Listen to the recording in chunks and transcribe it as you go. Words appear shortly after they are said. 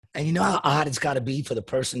And you know how odd it's got to be for the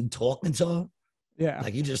person talking to her? Yeah.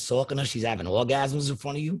 Like you just talking to her, she's having orgasms in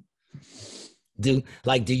front of you. Do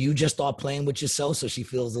you just start playing with yourself so she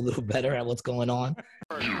feels a little better at what's going on?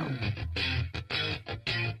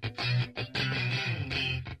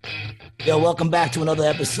 Yo, welcome back to another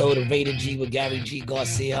episode of Rated G with Gary G.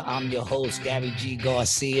 Garcia. I'm your host, Gary G.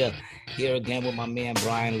 Garcia, here again with my man,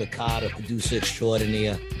 Brian Licata, producer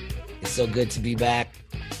extraordinaire. It's so good to be back.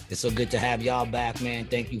 It's so good to have y'all back, man.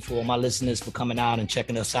 Thank you for all my listeners for coming out and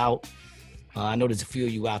checking us out. I know there's a few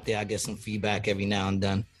of you out there. I get some feedback every now and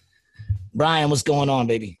then. Brian, what's going on,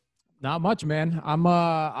 baby? Not much, man.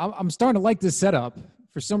 I'm starting to like this setup.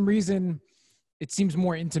 For some reason, it seems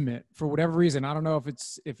more intimate. For whatever reason, I don't know if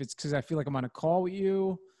it's because I feel like I'm on a call with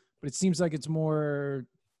you, but it seems like it's more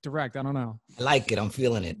direct. I don't know. I like it. I'm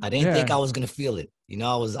feeling it. I didn't think I was gonna feel it. You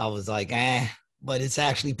know, I was like, but it's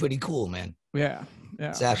actually pretty cool, man. Yeah.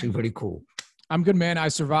 It's actually pretty cool. I'm good, man. I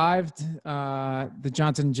survived the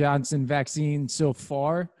Johnson & Johnson vaccine so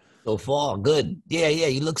far. So far, good. Yeah.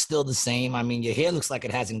 You look still the same. I mean, your hair looks like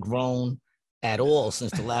it hasn't grown at all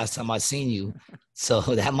since the last time I seen you. So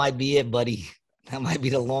that might be it, buddy. That might be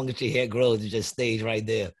the longest your hair grows. It just stays right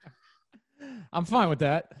there. I'm fine with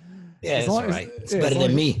that. Yeah, it's all right. It's better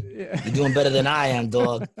than me. Yeah. You're doing better than I am,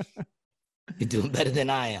 dog. You're doing better than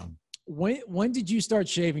I am. When did you start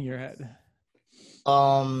shaving your head?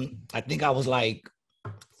 I think I was like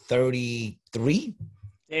 33.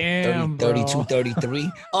 Damn, 32,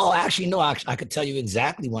 33. Oh, actually, no, I could tell you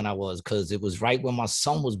exactly when I was because it was right when my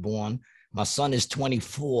son was born. My son is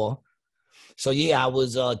 24. So, yeah, I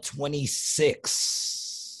was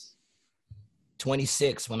 26.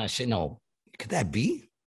 26 when I should know. Could that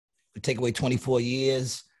be? We take away 24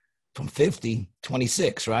 years from 50,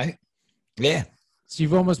 26, right? Yeah. So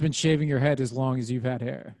you've almost been shaving your head as long as you've had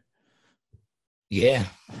hair. Yeah.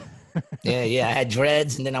 Yeah. I had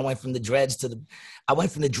dreads, and then I went from the dreads to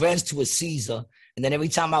a Caesar. And then every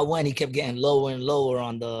time I went, he kept getting lower and lower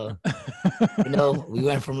on the, we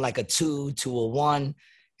went from like a 2 to a 1.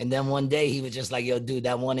 And then one day he was just like, yo, dude,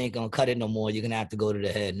 that one ain't going to cut it no more. You're going to have to go to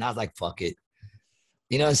the head. And I was like, fuck it.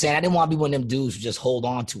 You know what I'm saying? I didn't want to be one of them dudes who just hold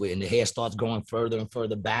on to it and the hair starts growing further and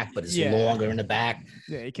further back, but it's longer in the back.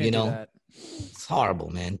 Yeah, you can't do that. It's horrible,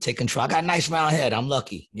 man. Take control. I got a nice round head. I'm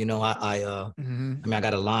lucky. You know, I mean, I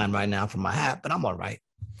got a line right now from my hat, but I'm all right.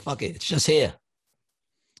 Fuck it. It's just hair.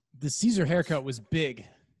 The Caesar haircut was big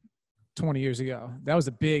 20 years ago. That was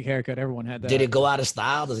a big haircut. Everyone had that. Did it go out of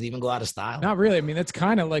style? Does it even go out of style? Not really. I mean, that's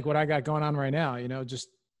kind of like what I got going on right now. You know, just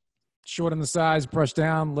short on the sides, brush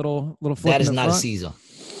down, little flip. That is not a Caesar.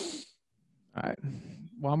 All right.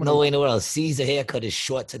 Well, no way in the world. Caesar haircut is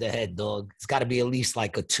short to the head, dog. It's got to be at least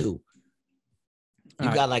like a 2.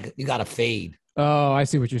 You got a fade. Oh, I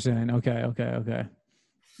see what you're saying. Okay. All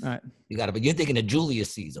right. But you're thinking of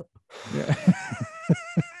Julius Caesar. Yeah.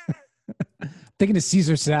 Thinking of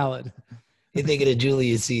Caesar salad. You're thinking of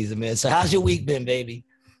Julius Caesar, man. So how's your week been, baby?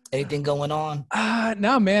 Anything going on?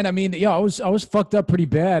 No, man. I mean, I was fucked up pretty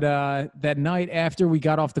bad that night after we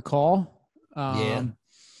got off the call. From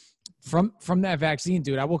that vaccine,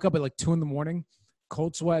 dude. I woke up at like 2 a.m,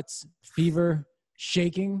 cold sweats, fever,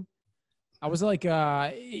 shaking. I was like,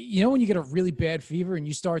 when you get a really bad fever and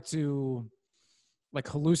you start to like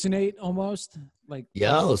hallucinate almost? Like,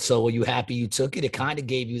 yo, so were you happy you took it? It kind of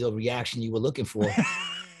gave you the reaction you were looking for.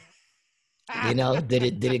 You know, did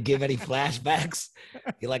it give any flashbacks?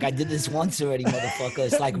 You're like, I did this once already, motherfucker.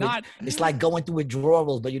 It's like it's like going through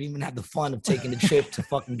withdrawals, but you didn't even have the fun of taking the trip to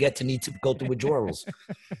fucking need to go through withdrawals.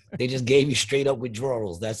 They just gave you straight up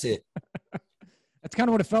withdrawals. That's it. That's kind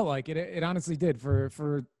of what it felt like. It honestly did.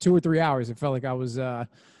 For 2 or 3 hours, it felt like I was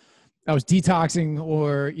detoxing,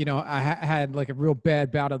 or I had like a real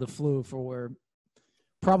bad bout of the flu for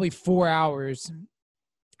probably 4 hours, and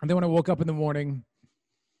then when I woke up in the morning.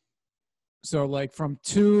 So like from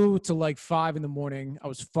 2 to like 5 in the morning, I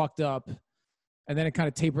was fucked up, and then it kind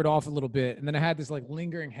of tapered off a little bit. And then I had this like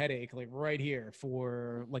lingering headache, like right here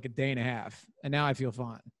for like a day and a half. And now I feel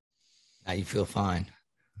fine. Now you feel fine.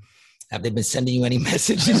 Have they been sending you any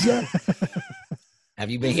messages yet? Have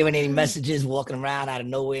you been hearing any messages walking around out of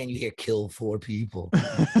nowhere and you hear kill 4 people?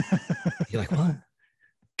 You're like, what?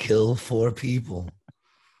 Kill 4 people. I'm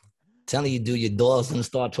telling you, dude, your dog's going to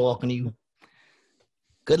start talking to you.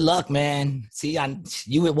 Good luck, man. See,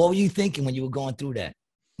 what were you thinking when you were going through that?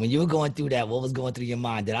 When you were going through that, what was going through your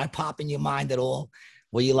mind? Did I pop in your mind at all?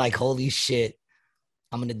 Were you like, holy shit,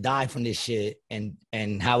 I'm going to die from this shit? And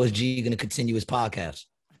how is G going to continue his podcast?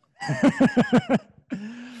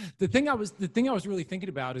 The thing I was really thinking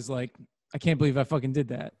about is like, I can't believe I fucking did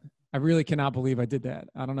that. I really cannot believe I did that.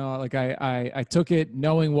 I don't know. Like I took it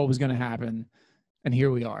knowing what was going to happen. and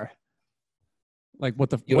here we are. Like what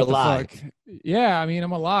the You're what alive. the fuck? Yeah, I mean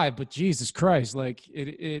I'm alive, but Jesus Christ, like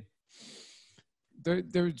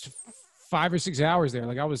there's 5 or 6 hours there.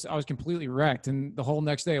 Like I was completely wrecked, and the whole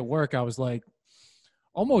next day at work I was like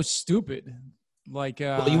almost stupid. Like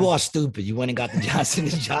Well, you are stupid. You went and got the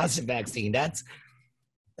Johnson vaccine. That's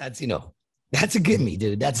that's a gimme,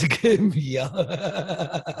 dude. That's a gimme, yo.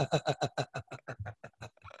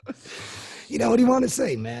 What do you want to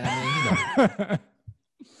say, man?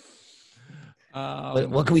 I mean,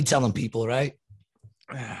 what can we tell them, people, right?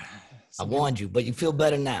 I warned you, but you feel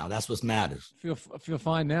better now. That's what matters. I feel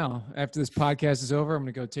fine now. After this podcast is over, I'm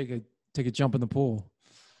gonna go take a jump in the pool.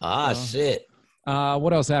 Shit.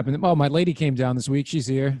 What else happened? Oh, my lady came down this week. She's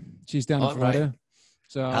here. She's down in Florida. Right.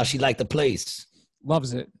 So how she like the place?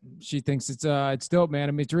 Loves it. She thinks it's dope, man.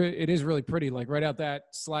 I mean, it is really pretty. Like right out that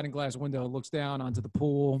sliding glass window, it looks down onto the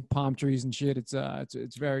pool, palm trees and shit. It's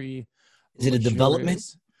very. Is it a development?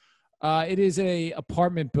 It is a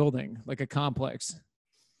apartment building, like a complex.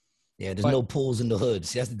 Yeah, there's no pools in the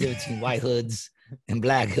hoods. That's the difference between white hoods and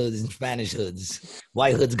black hoods and Spanish hoods.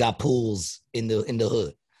 White hoods got pools in the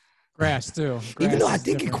hood. Grass too. Even though I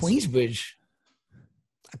think in Queensbridge,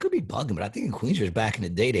 I could be bugging, but I think in Queensbridge back in the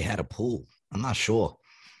day they had a pool. I'm not sure.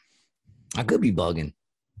 I could be bugging.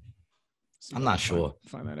 I'm not sure.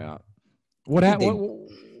 Find that out. What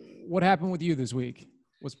happened with you this week?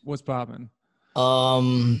 What's popping?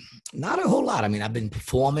 Not a whole lot. I mean, I've been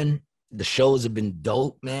performing. The shows have been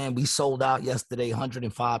dope, man. We sold out yesterday,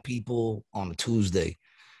 105 people on a Tuesday.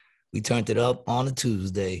 We turned it up on a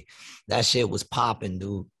Tuesday. That shit was popping,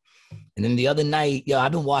 dude. And then the other night,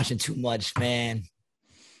 I've been watching too much, man.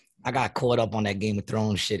 I got caught up on that Game of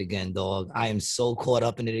Thrones shit again, dog. I am so caught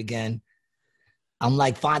up in it again. I'm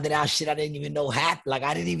like finding out shit I didn't even know happened. Like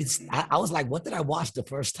I was like, what did I watch the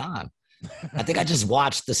first time? I think I just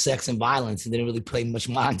watched the sex and violence and didn't really pay much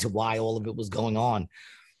mind to why all of it was going on.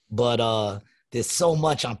 But there's so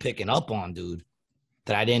much I'm picking up on, dude,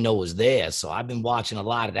 that I didn't know was there. So I've been watching a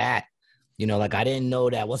lot of that. Like I didn't know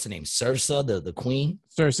that, what's her name? Cersei, the queen?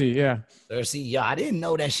 Cersei, yeah. Cersei, yeah. I didn't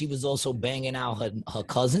know that she was also banging out her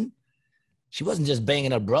cousin. She wasn't just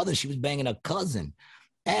banging her brother. She was banging her cousin.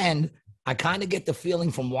 And I kind of get the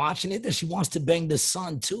feeling from watching it that she wants to bang the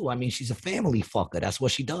son too. I mean, she's a family fucker. That's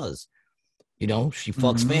what she does. She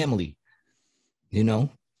fucks family,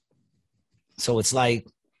 So it's like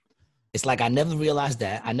I never realized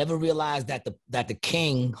that. I never realized that the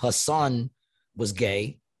king, her son, was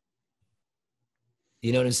gay.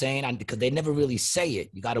 You know what I'm saying? Because they never really say it.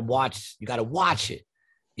 You got to watch it.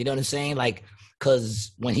 You know what I'm saying? Like,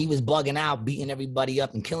 because when he was bugging out, beating everybody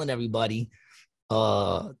up and killing everybody,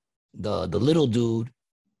 the little dude,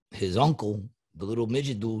 his uncle, the little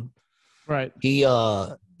midget dude, right?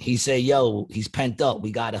 He said, yo, he's pent up. We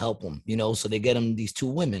got to help him, So they get him these 2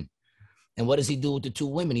 women. And what does he do with the 2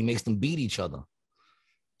 women? He makes them beat each other.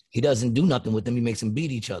 He doesn't do nothing with them. He makes them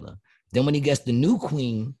beat each other. Then when he gets the new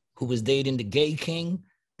queen, who was dating the gay king,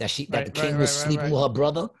 that the king was sleeping with her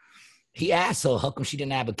brother, he asked her how come she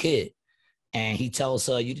didn't have a kid. And she tells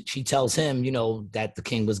him, that the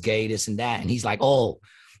king was gay, this and that. And he's like, oh,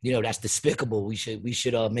 that's despicable. We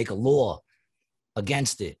should make a law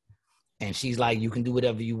against it. And she's like, you can do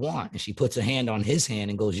whatever you want. And she puts her hand on his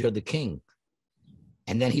hand and goes, you're the king.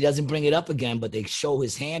 And then he doesn't bring it up again, but they show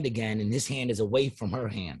his hand again, and his hand is away from her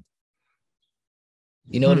hand.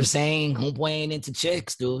 You know what I'm saying? Homeboy ain't into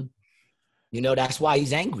chicks, dude. That's why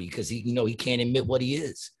he's angry, because he can't admit what he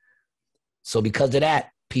is. So because of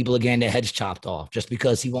that, people are getting their heads chopped off just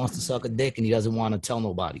because he wants to suck a dick and he doesn't want to tell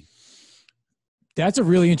nobody. That's a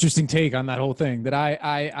really interesting take on that whole thing that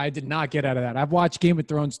I did not get out of that. I've watched Game of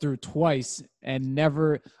Thrones through twice and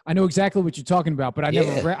I know exactly what you're talking about, but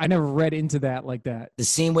I never read into that like that. The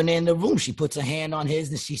scene when they're in the room, she puts her hand on his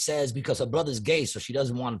and she says, because her brother's gay, so she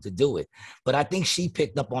doesn't want him to do it. But I think she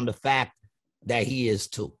picked up on the fact that he is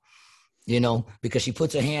too, because she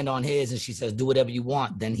puts her hand on his and she says, do whatever you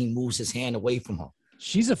want. Then he moves his hand away from her.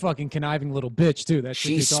 She's a fucking conniving little bitch too.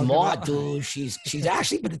 She's smart, dude. She's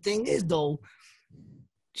actually, but the thing is though,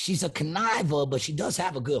 she's a conniver, but she does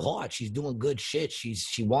have a good heart. She's doing good shit.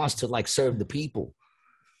 She wants to serve the people.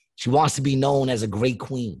 She wants to be known as a great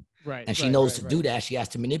queen. Right. And she knows to do that. She has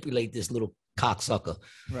to manipulate this little cocksucker.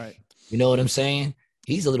 Right. You know what I'm saying?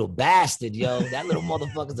 He's a little bastard, yo. That little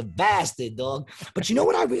motherfucker's a bastard, dog. But you know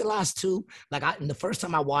what I realized too? The first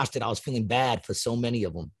time I watched it, I was feeling bad for so many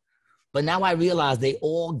of them. But now I realize they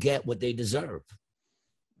all get what they deserve.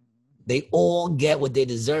 They all get what they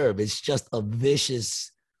deserve. It's just a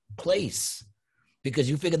vicious place, because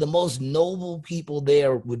you figure the most noble people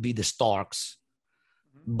there would be the Starks,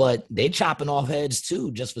 but they chopping off heads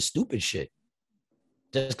too, just for stupid shit.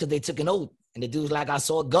 just because they took an oath. And the dude's like, I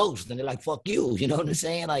saw a ghost. And they're like, fuck you. You know what I'm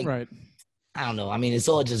saying? Like, Right. I don't know. I mean, it's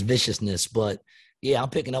all just viciousness. But yeah, I'm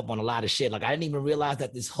picking up on a lot of shit. Like, I didn't even realize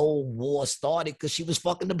that this whole war started because she was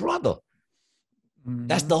fucking the brother. Mhm.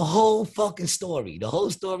 That's the whole fucking story. The whole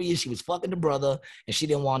story is she was fucking the brother and she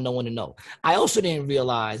didn't want no one to know. I also didn't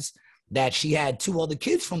realize that she had 2 other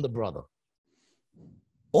kids from the brother.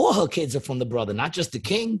 All her kids are from the brother, not just the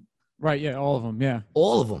king. Right. Yeah. All of them. Yeah.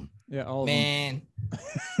 All of them. Yeah. All of Man,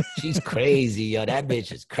 she's crazy, yo. That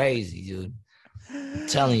bitch is crazy, dude. I'm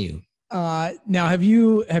telling you. Now, have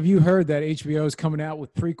you heard that HBO is coming out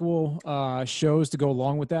with prequel shows to go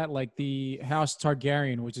along with that, like the House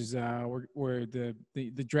Targaryen, which is where the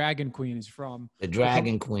Dragon Queen is from. The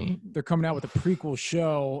Dragon Queen. They're coming out with a prequel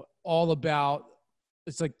show all about.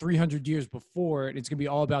 It's like 300 years before it. It's gonna be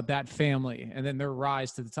all about that family and then their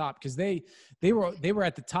rise to the top because they were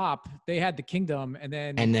at the top. They had the kingdom and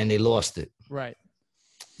then they lost it. Right.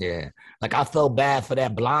 Yeah. Like I felt bad for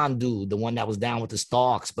that blonde dude, the one that was down with the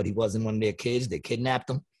Starks, but he wasn't one of their kids. They kidnapped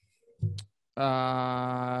him.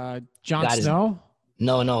 Jon Snow?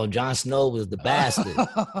 No. Jon Snow was the bastard.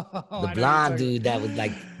 The blonde dude that was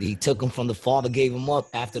like, he took him from the father, gave him up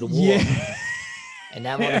after the war. Yeah. And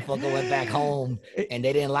that motherfucker went back home and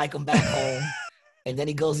they didn't like him back home. And then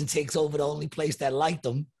he goes and takes over the only place that liked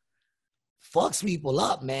him. Fucks people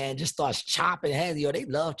up, man. Just starts chopping heads. Yo, they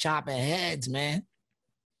love chopping heads, man.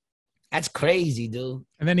 That's crazy, dude.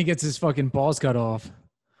 And then he gets his fucking balls cut off.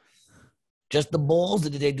 Just the balls, or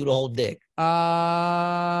did they do the whole dick? They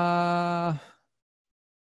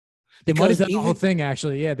might have done the whole thing,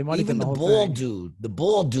 actually. Yeah, they might have done the whole thing. The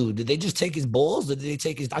bald dude, did they just take his balls or did they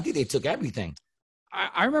take his, I think they took everything.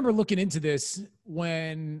 I remember looking into this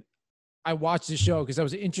when I watched the show because I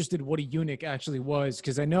was interested in what a eunuch actually was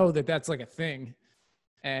because I know that that's like a thing.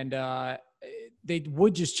 And they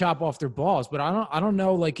would just chop off their balls, but I don't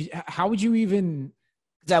know, like, how would you even?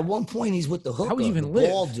 Because at one point he's with the hooker, how would you even the live?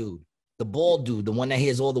 bald dude, the one that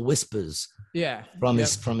hears all the whispers. Yeah. From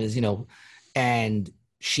his, you know, and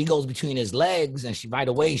she goes between his legs and she right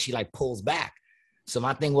away, she like pulls back. So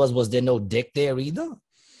my thing was there no dick there either?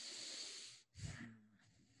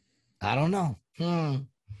 I don't know.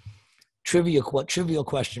 Trivial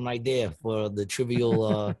question right there for the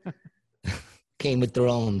trivial Game of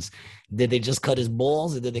Thrones. Did they just cut his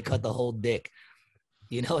balls or did they cut the whole dick?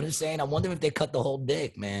 You know what I'm saying? I wonder if they cut the whole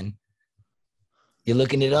dick, man. You're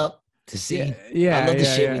looking it up to see? Yeah. I love the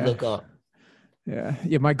shit we look up. Yeah.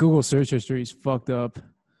 My Google search history is fucked up.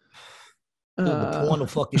 Dude, but porn will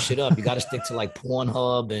fuck your shit up. You got to stick to like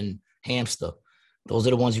Pornhub and Hamster. Those are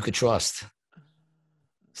the ones you could trust.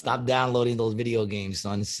 Stop downloading those video games,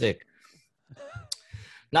 son. It's sick.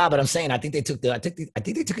 Nah, but I'm saying I think they took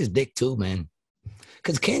his dick too, man.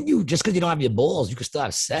 Because can't you, just because you don't have your balls, you could still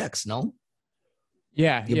have sex, no?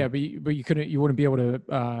 Yeah, but you couldn't, you wouldn't be able to.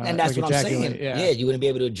 And that's like what I'm saying. Yeah, you wouldn't be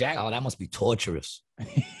able to ejaculate. Oh, that must be torturous.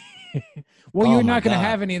 Well, you're not going to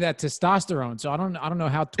have any of that testosterone, so I don't know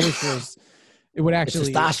how torturous it would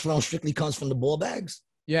actually. The testosterone strictly comes from the ball bags.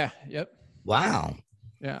 Yeah. Yep. Wow.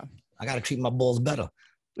 Yeah. I got to treat my balls better.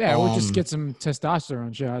 Yeah, we'll just get some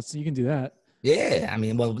testosterone shots. You can do that. Yeah, I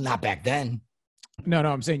mean, well, not back then. No,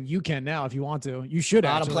 I'm saying you can now if you want to. You should.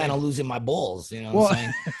 I don't plan on losing my balls. You know what I'm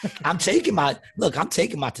saying? I'm taking my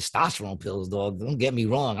testosterone pills, dog. Don't get me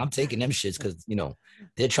wrong. I'm taking them shits because, you know,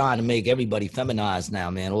 they're trying to make everybody feminized now,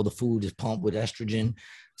 man. All the food is pumped with estrogen.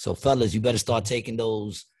 So, fellas, you better start taking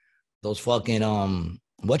those fucking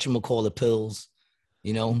whatchamacallit pills,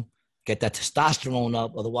 you know. Get that testosterone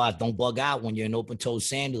up. Otherwise, don't bug out when you're in open-toed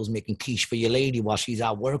sandals making quiche for your lady while she's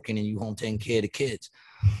out working and you home taking care of the kids.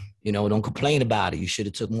 You know, don't complain about it. You should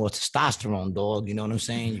have took more testosterone, dog. You know what I'm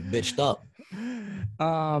saying? You bitched up.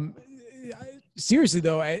 Seriously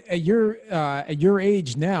though, at your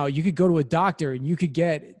age now, you could go to a doctor and you could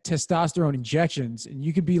get testosterone injections, and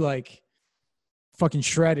you could be like fucking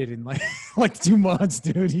shredded in like 2 months,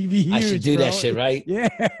 dude. He'd be huge, I should do that shit, right? Yeah.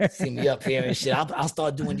 See me up here and shit. I'll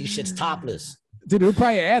start doing these shits topless. Dude, it would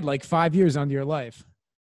probably add like 5 years onto your life.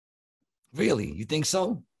 Really? You think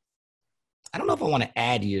so? I don't know if I want to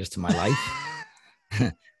add years to my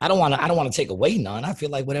life. I don't want to take away none. I feel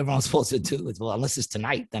like whatever I'm supposed to do is, well, unless it's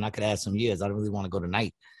tonight, then I could add some years. I don't really want to go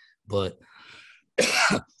tonight. But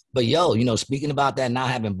yo, you know, speaking about that,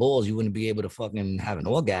 not having balls, you wouldn't be able to fucking have an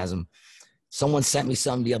orgasm. Someone sent me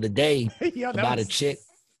something the other day about a chick.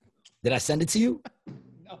 Did I send it to you?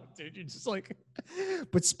 No, dude, you're just like.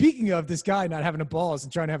 But speaking of this guy not having a balls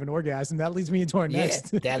and trying to have an orgasm, that leads me into our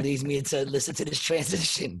next. Yeah, that leads me into listen to this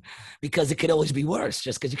transition, because it could always be worse.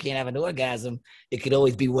 Just because you can't have an orgasm, it could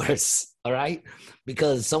always be worse. All right,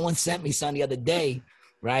 because someone sent me something the other day,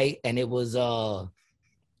 right, and it was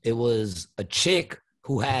It was a chick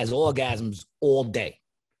who has orgasms all day.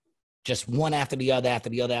 Just one after the other, after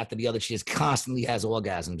the other, after the other. She just constantly has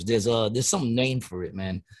orgasms. There's some name for it,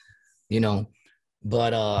 man. You know,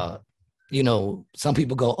 but you know, some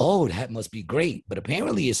people go, oh, that must be great. But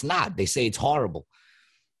apparently it's not. They say it's horrible.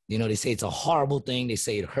 You know, they say it's a horrible thing. They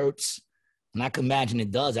say it hurts. And I can imagine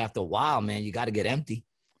it does after a while, man. You got to get empty.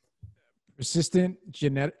 Persistent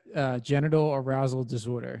genital arousal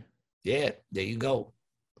disorder. Yeah, there you go.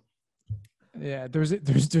 Yeah, there's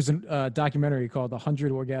a documentary called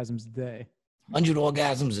 100 Orgasms a Day. 100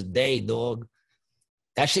 orgasms a day, dog.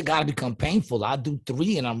 That shit got to become painful. I do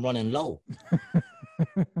 3 and I'm running low.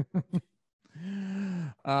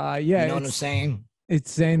 Yeah. You know what I'm saying?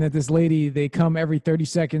 It's saying that this lady, they come every 30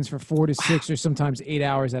 seconds for 4 to 6 or sometimes 8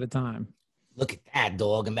 hours at a time. Look at that,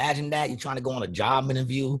 dog. Imagine that. You're trying to go on a job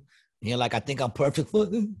interview. And you're like, I think I'm perfect for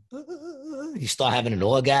it. You start having an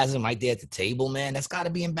orgasm right there at the table, man. That's got to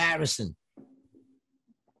be embarrassing.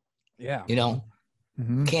 Yeah. You know,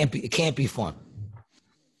 it can't be fun.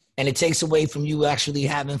 And it takes away from you actually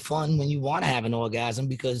having fun when you want to have an orgasm,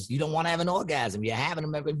 because you don't want to have an orgasm. You're having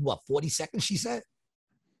them every, 40 seconds, she said?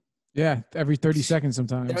 Yeah, every 30 seconds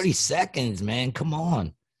sometimes. 30 seconds, man. Come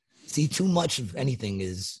on. See, too much of anything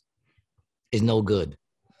is no good.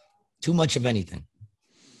 Too much of anything.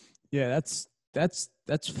 Yeah, that's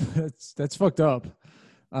fucked up.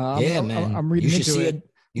 Yeah, man. I'm reading into it.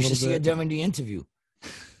 You should see it during the interview.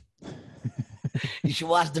 You should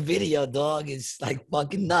watch the video, dog. It's like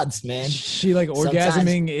fucking nuts, man. She like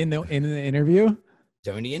orgasming in the interview?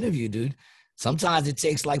 During the interview, dude. Sometimes it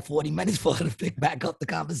takes like 40 minutes for her to pick back up the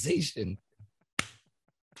conversation.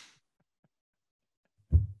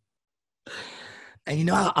 And you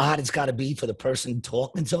know how odd it's got to be for the person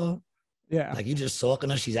talking to her? Yeah. Like you just talking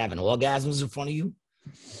to her, she's having orgasms in front of you.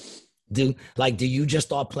 Do you just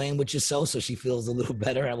start playing with yourself so she feels a little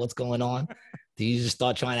better at what's going on? Do you just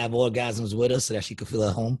start trying to have orgasms with her so that she can feel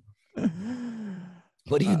at home?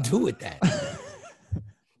 What do you do with that?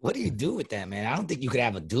 What do you do with that, man? I don't think you could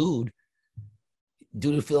have a dude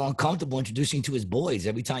feel uncomfortable introducing you to his boys.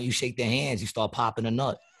 Every time you shake their hands, you start popping a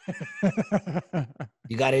nut.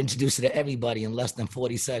 You got to introduce it to everybody in less than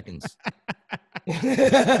 40 seconds.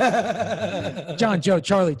 John, Joe,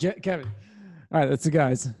 Charlie, Kevin. All right, that's the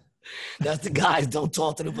guys. That's the guys. Don't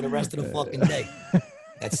talk to them for the rest of the fucking day.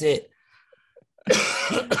 That's it.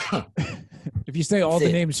 If you say all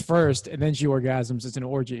the names first and then she orgasms, it's an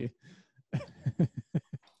orgy.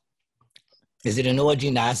 Is it an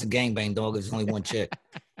orgy? Nah, it's a gangbang, dog. It's only one chick.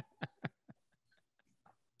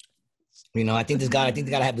 You know, I think they got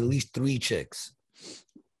to have at least 3 chicks.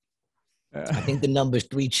 I think the number is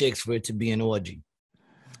 3 chicks for it to be an orgy.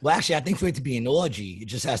 Well, actually, I think for it to be an orgy, it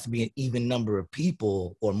just has to be an even number of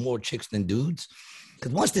people or more chicks than dudes.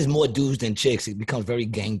 Because once there's more dudes than chicks, it becomes very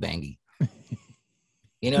gangbangy.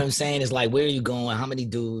 You know what I'm saying? It's like, where are you going? How many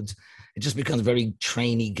dudes? It just becomes very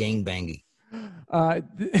trainy gangbangy.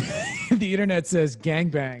 The internet says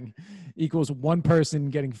gangbang equals one person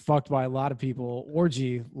getting fucked by a lot of people.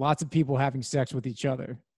 Orgy, lots of people having sex with each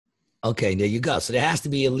other. Okay, there you go. So there has to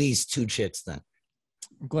be at least 2 chicks then.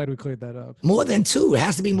 I'm glad we cleared that up. More than 2. It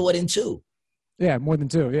has to be more than 2. Yeah, more than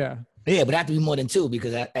 2. Yeah. Yeah, but it has to be more than 2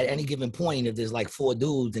 because at any given point, if there's like 4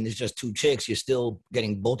 dudes and it's just 2 chicks, you're still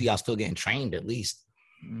getting, both of y'all still getting trained at least.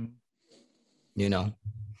 You know?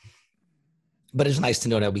 But it's nice to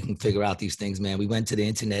know that we can figure out these things, man. We went to the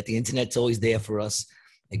internet. The internet's always there for us.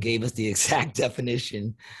 It gave us the exact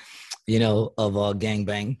definition, you know, of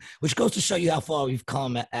gangbang, which goes to show you how far we've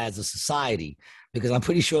come as a society. Because I'm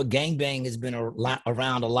pretty sure gangbang has been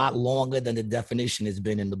around a lot longer than the definition has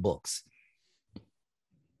been in the books.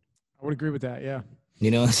 I would agree with that, yeah.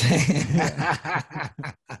 You know what I'm saying?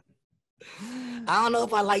 I don't know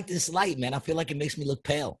if I like this light, man. I feel like it makes me look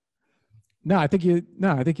pale. No, I think you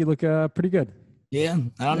look pretty good. Yeah,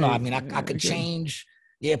 I don't know. I mean, I could change.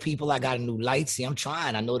 Yeah, people, I got a new light. See, I'm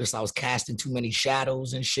trying. I noticed I was casting too many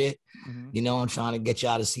shadows and shit. You know, I'm trying to get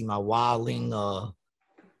y'all to see my wilding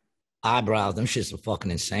eyebrows. Them shits are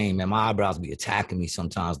fucking insane, man. My eyebrows be attacking me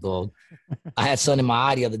sometimes, dog. I had something in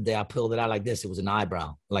my eye the other day. I peeled it out like this. It was an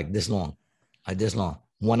eyebrow, like this long,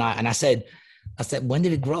 one eye. And I said, when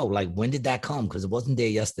did it grow? Like, when did that come? Because it wasn't there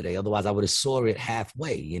yesterday. Otherwise, I would have saw it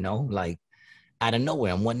halfway, you know, like out of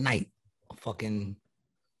nowhere. And one night, a fucking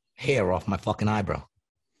hair off my fucking eyebrow.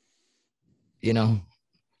 You know,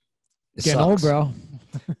 getting old, bro.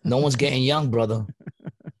 No one's getting young, brother.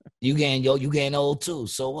 You getting old too.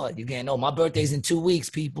 So what? You getting old. My birthday's in 2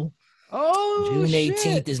 weeks, people. Oh, June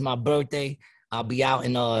 18th is my birthday. I'll be out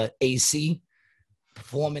in AC.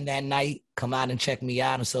 performing that night. Come out and check me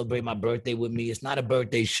out and celebrate my birthday with me. It's not a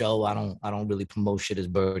birthday show. I don't really promote shit as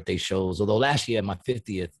birthday shows. Although last year, my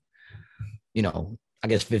 50th, you know, I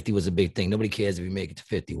guess 50 was a big thing. Nobody cares if you make it to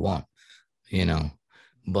 51, you know.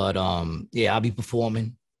 But yeah, I'll be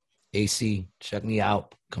performing. AC, check me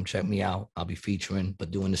out. Come check me out. I'll be featuring, but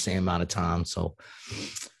doing the same amount of time. So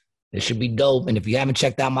it should be dope. And if you haven't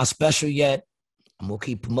checked out my special yet, I'm gonna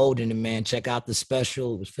keep promoting it, man. Check out the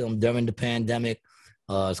special. It was filmed during the pandemic.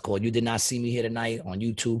 It's called You Did Not See Me Here Tonight on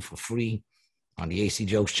YouTube for free on the AC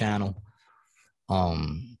Jokes channel.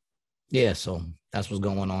 Yeah, so that's what's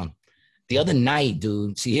going on. The other night,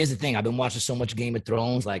 dude, see, here's the thing. I've been watching so much Game of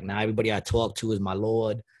Thrones. Like, now everybody I talk to is my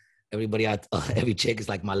lord. Every chick is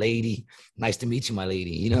like my lady. Nice to meet you, my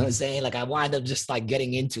lady. You know what I'm saying? Like, I wind up just like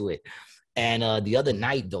getting into it. And the other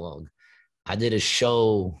night, dog, I did a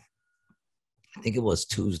show. I think it was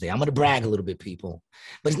Tuesday. I'm going to brag a little bit, people.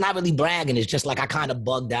 But it's not really bragging. It's just like I kind of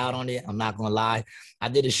bugged out on it. I'm not going to lie. I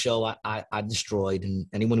did a show I destroyed. And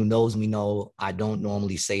anyone who knows me know I don't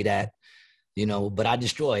normally say that, you know, but I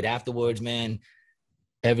destroyed. Afterwards, man,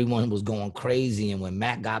 everyone was going crazy. And when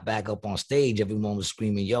Matt got back up on stage, everyone was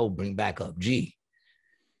screaming, yo, bring back up G.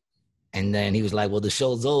 And then he was like, well, the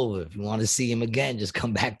show's over. If you want to see him again, just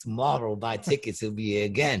come back tomorrow, buy tickets. He'll be here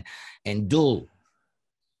again. And dude,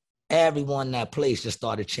 everyone in that place just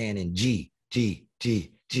started chanting G, G,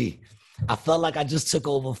 G, G. I felt like I just took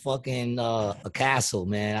over fucking a castle,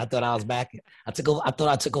 man. I thought I was back. I thought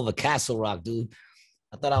I took over Castle Rock, dude.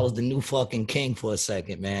 I thought I was the new fucking king for a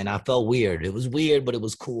second, man. I felt weird. It was weird, but it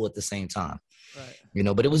was cool at the same time. Right. You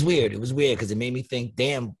know, but it was weird. It was weird because it made me think,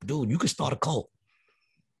 damn, dude, you could start a cult.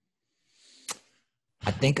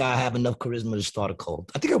 I think I have enough charisma to start a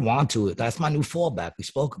cult. I think I want to. That's my new fallback. We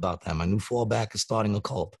spoke about that. My new fallback is starting a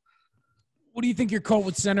cult. What do you think your cult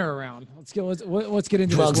would center around? Let's get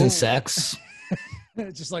into drugs this. And sex.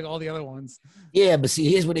 Just like all the other ones. Yeah, but see,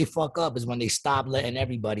 here's where they fuck up is when they stop letting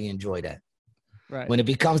everybody enjoy that. Right. When it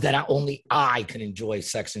becomes that only I can enjoy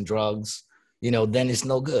sex and drugs, you know, then it's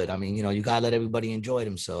no good. I mean, you know, you gotta let everybody enjoy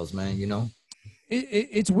themselves, man, you know?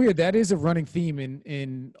 It's weird. That is a running theme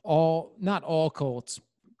in all, not all cults,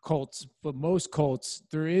 but most cults.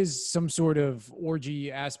 There is some sort of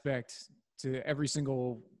orgy aspect to every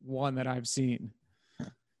single one that I've seen.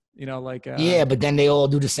 You know, like yeah, but then they all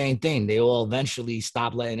do the same thing. They all eventually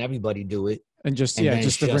stop letting everybody do it, and just the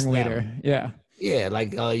ringleader. Yeah,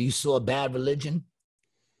 like you saw Bad Religion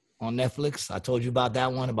on Netflix. I told you about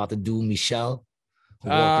that one, about the dude Michelle who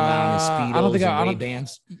walked around in Speedos and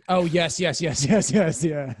Ray-Bans. Oh, yes,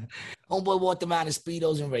 yeah. Homeboy walked around in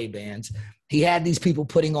Speedos and Ray-Bans. He had these people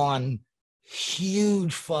putting on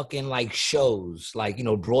huge fucking like shows, like, you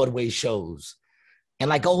know, Broadway shows. And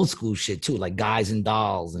like old school shit too, like Guys and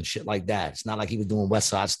Dolls and shit like that. It's not like he was doing West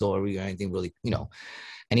Side Story or anything really, you know.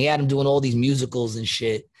 And he had him doing all these musicals and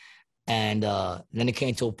shit. And then it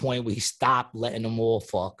came to a point where he stopped letting them all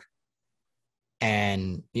fuck.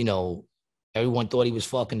 And, you know, everyone thought he was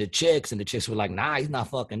fucking the chicks. And the chicks were like, nah, he's not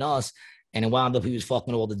fucking us. And it wound up he was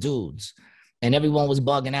fucking all the dudes. And everyone was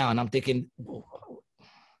bugging out. And I'm thinking,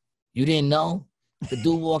 you didn't know? The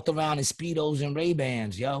dude walked around in Speedos and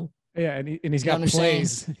Ray-Bans, yo. Yeah, and he's got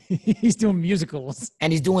plays. He's doing musicals.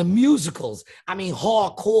 And he's doing musicals. I mean,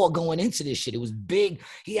 hardcore going into this shit. It was big.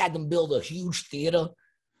 He had them build a huge theater.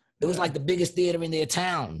 It was like the biggest theater in their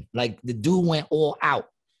town. Like the dude went all out.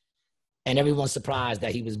 And everyone's surprised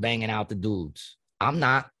that he was banging out the dudes. I'm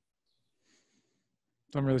not.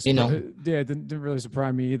 I'm really surprised. You know? Yeah, it didn't really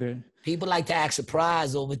surprise me either. People like to act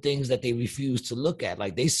surprised over things that they refuse to look at.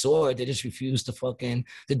 Like they saw it, they just refused to fucking.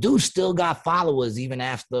 The dude still got followers even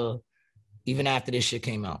after this shit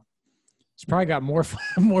came out. He's probably got more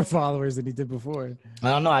followers than he did before. I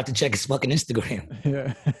don't know. I have to check his fucking Instagram.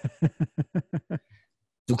 Yeah.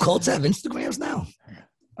 Do cults have Instagrams now?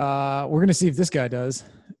 We're gonna see if this guy does.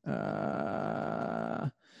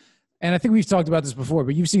 And I think we've talked about this before,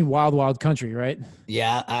 but you've seen Wild Wild Country, right?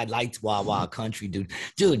 Yeah, I liked Wild Wild Country, dude.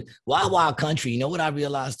 Dude, Wild Wild Country, you know what I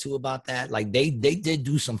realized too about that? Like they did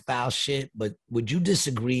do some foul shit, but would you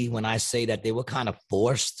disagree when I say that they were kind of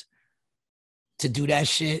forced to do that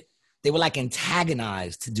shit? They were like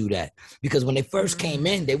antagonized to do that because when they first came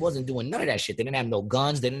in, they wasn't doing none of that shit. They didn't have no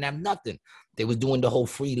guns. They didn't have nothing. They was doing the whole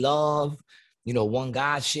free love, you know, one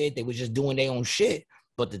God shit. They was just doing their own shit.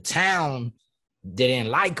 But the town didn't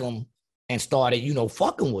like them and started, you know,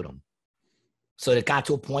 fucking with them. So it got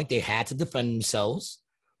to a point they had to defend themselves.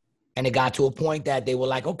 And it got to a point that they were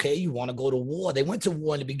like, okay, you want to go to war. They went to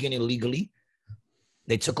war in the beginning legally.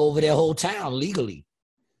 They took over their whole town legally.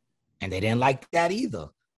 And they didn't like that either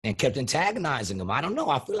and kept antagonizing them. I don't know.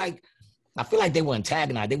 I feel like I feel like they were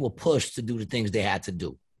antagonized. They were pushed to do the things they had to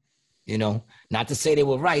do. You know, not to say they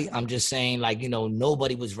were right. I'm just saying, like, you know,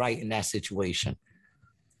 nobody was right in that situation.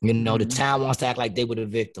 You know, the town wants to act like they were the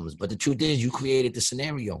victims, but the truth is, you created the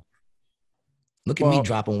scenario. Look at me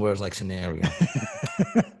dropping words like scenario.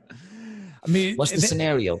 I mean, what's the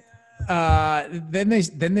scenario? Then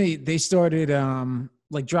they started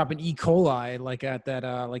like dropping E. coli like at that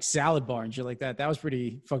like salad bar and shit like that. That was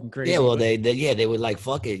pretty fucking crazy. Yeah, well, they were like,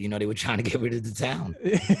 fuck it. You know, they were trying to get rid of the town.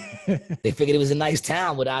 They figured it was a nice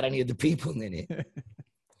town without any of the people in it.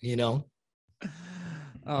 You know?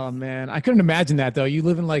 Oh man, I couldn't imagine that though. You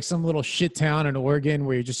live in like some little shit town in Oregon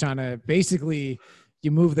where you're just trying to basically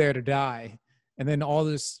you move there to die, and then all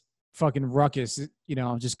this fucking ruckus, you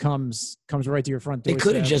know, just comes right to your front door. They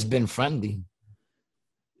could have just been friendly.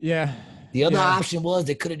 Yeah. The other option was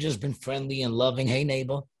they could have just been friendly and loving. Hey,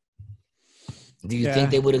 neighbor. Do you think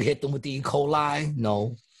they would have hit them with the E. coli?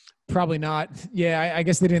 No. Probably not. Yeah, I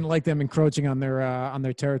guess they didn't like them encroaching on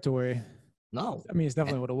their territory. No. I mean, it's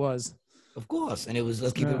definitely what it was. Of course. And it was,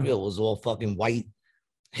 let's keep it real, it was all fucking white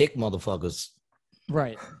hick motherfuckers.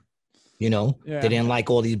 Right. You know? Yeah. They didn't like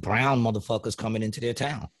all these brown motherfuckers coming into their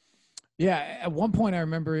town. Yeah. At one point, I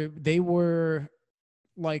remember they were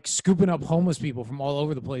like scooping up homeless people from all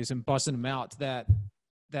over the place and busting them out to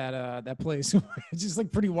that place. It's just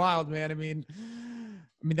like pretty wild, man. I mean,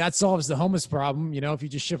 that solves the homeless problem, you know, if you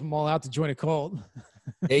just ship them all out to join a cult.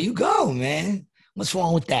 There you go, man. What's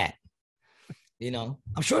wrong with that? You know,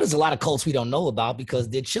 I'm sure there's a lot of cults we don't know about because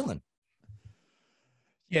they're chilling.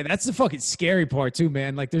 Yeah, that's the fucking scary part too,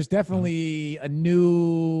 man. Like there's definitely a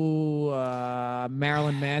new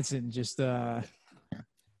Marilyn Manson just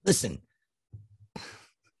Listen,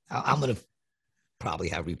 I'm going to probably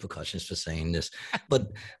have repercussions for saying this,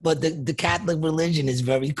 but the Catholic religion is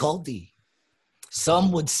very culty.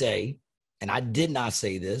 Some would say, and I did not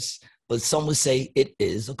say this, but some would say it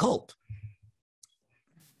is a cult.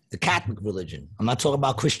 The Catholic religion. I'm not talking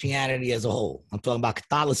about Christianity as a whole. I'm talking about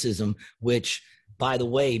Catholicism, which, by the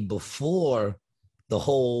way, before the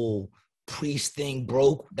whole priest thing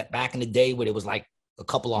broke, that back in the day where it was like a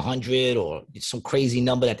couple of hundred or some crazy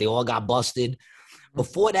number that they all got busted.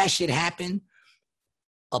 Before that shit happened,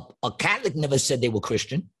 a Catholic never said they were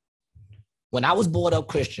Christian. When I was brought up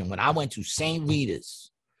Christian, when I went to St.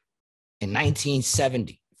 Rita's in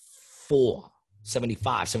 1974,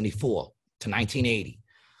 75, 74 to 1980,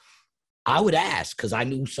 I would ask, because I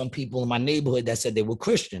knew some people in my neighborhood that said they were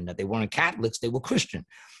Christian, that they weren't Catholics, they were Christian.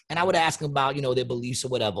 And I would ask them about, you know, their beliefs or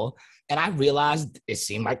whatever. And I realized it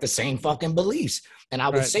seemed like the same fucking beliefs. And I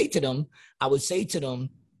would say to them,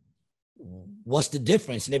 what's the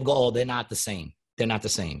difference? And they would go, oh, they're not the same. They're not the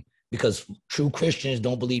same. Because true Christians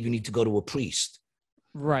don't believe you need to go to a priest.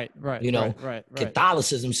 Right. You know,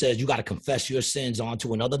 Catholicism says you got to confess your sins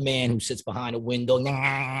onto another man who sits behind a window,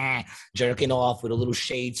 jerking off with a little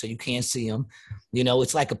shade so you can't see him. You know,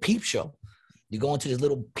 it's like a peep show. You go into this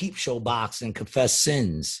little peep show box and confess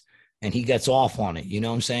sins, and he gets off on it. You know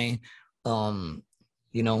what I'm saying?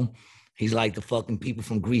 You know, he's like the fucking people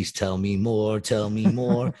from Greece. Tell me more.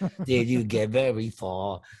 Did you get very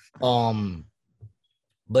far?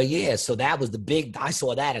 But yeah, so that was I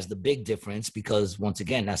saw that as the big difference because once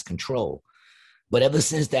again, that's control. But ever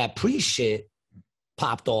since that priest shit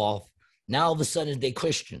popped off, now all of a sudden they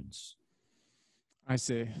Christians. I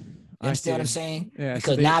see. You understand what I'm saying? Yeah.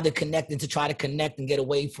 Because now they're connecting to try to connect and get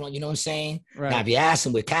away from, you know what I'm saying? Right. Now, if you ask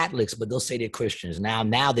them, we're Catholics, but they'll say they're Christians.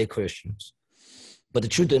 Now they're Christians. But the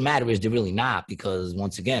truth of the matter is they're really not because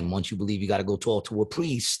once again, once you believe you got to go talk to a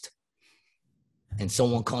priest, and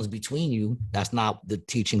someone comes between you, that's not the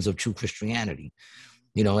teachings of true Christianity.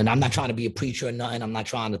 You know, and I'm not trying to be a preacher or nothing. I'm not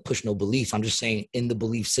trying to push no beliefs. I'm just saying in the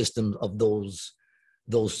belief system of those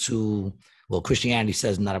two, well, Christianity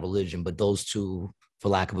says not a religion, but those two, for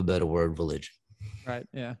lack of a better word, religion. Right,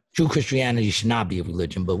 yeah. True Christianity should not be a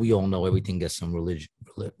religion, but we all know everything gets some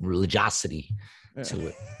religiosity to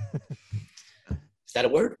it. Is that a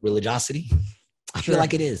word? Religiosity? I feel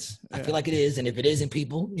like it is. I feel like it is. And if it isn't,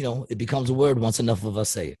 people, you know, it becomes a word once enough of us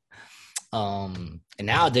say it. And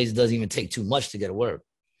nowadays it doesn't even take too much to get a word.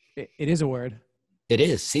 It is a word. It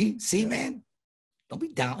is. See, man. Don't be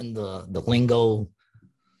doubting the lingo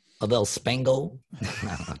of El Spango. I don't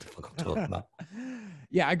know what the fuck I'm talking about.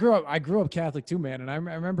 Yeah, I grew up Catholic too, man. And I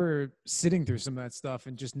remember sitting through some of that stuff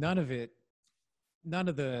and just none of the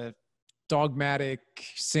dogmatic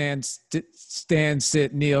stand,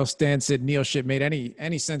 sit, kneel shit made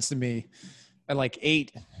any sense to me. At like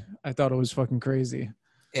 8, I thought it was fucking crazy.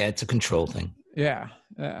 Yeah, it's a control thing. Yeah.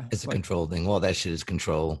 It's a control thing. All that shit is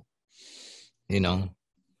control, you know.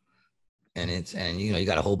 And you know, you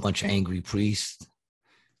got a whole bunch of angry priests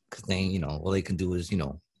because they, all they can do is,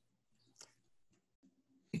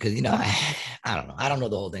 because, I don't know. I don't know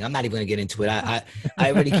the whole thing. I'm not even going to get into it. I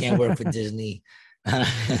already can't work for Disney. I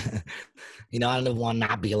don't want to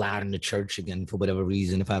not be allowed in the church again for whatever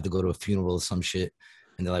reason. If I have to go to a funeral or some shit,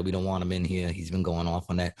 and they're like, we don't want him in here. He's been going off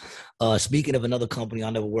on that. Speaking of another company I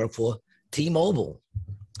never worked for, T-Mobile.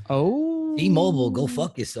 Oh, T-Mobile, go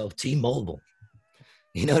fuck yourself. T-Mobile.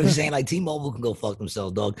 You know what I'm saying? Like T-Mobile can go fuck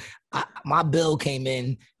themselves, dog. My bill came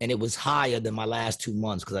in and it was higher than my last 2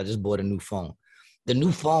 months because I just bought a new phone. The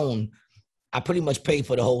new phone, I pretty much paid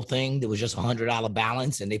for the whole thing. There was just $100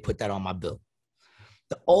 balance, and they put that on my bill.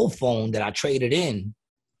 The old phone that I traded in,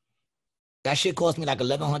 that shit cost me like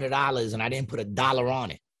 $1,100, and I didn't put $1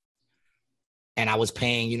 on it. And I was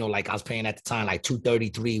paying, I was paying at the time like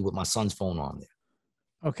 $233 with my son's phone on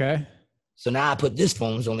there. Okay. So now I put this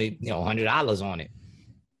phone's only, $100 on it.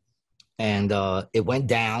 And it went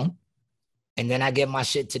down. And then I get my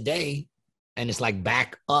shit today, and it's like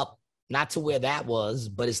back up, not to where that was,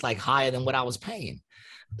 but it's like higher than what I was paying.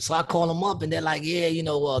 So I call them up, and they're like, yeah,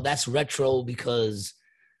 that's retro because,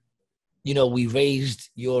 we raised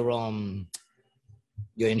your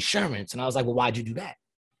insurance. And I was like, well, why'd you do that?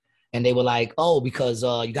 And they were like, oh, because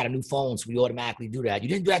you got a new phone, so we automatically do that. You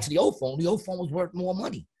didn't do that to the old phone. The old phone was worth more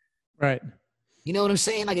money. Right. You know what I'm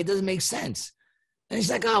saying? Like, it doesn't make sense. And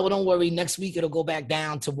he's like, oh, well, don't worry. Next week, it'll go back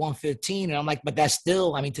down to 115. And I'm like, but that's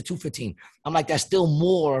still, to 215. I'm like, that's still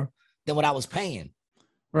more than what I was paying.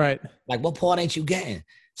 Right. Like, what part ain't you getting?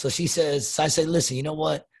 So I said, listen, you know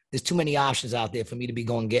what? There's too many options out there for me to be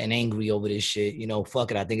getting angry over this shit.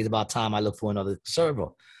 Fuck it. I think it's about time I look for another server.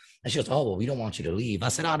 And she goes, oh, well, we don't want you to leave. I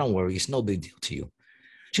said, oh, don't worry. It's no big deal to you.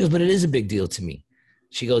 She goes, but it is a big deal to me.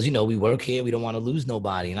 She goes, we work here. We don't want to lose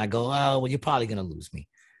nobody. And I go, oh, well, you're probably going to lose me.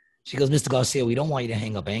 She goes, Mr. Garcia, we don't want you to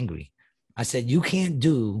hang up angry. I said, you can't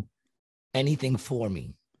do anything for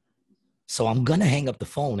me. So I'm going to hang up the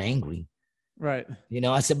phone angry. Right.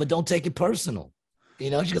 I said, but don't take it personal. She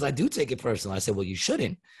goes, I do take it personal. I said, well, you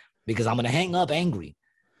shouldn't, because I'm going to hang up angry.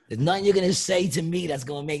 There's nothing you're going to say to me that's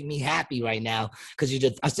going to make me happy right now.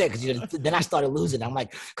 Then I started losing. I'm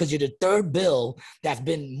like, because you're the third bill that's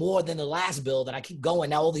been more than the last bill that I keep going.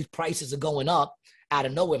 Now all these prices are going up out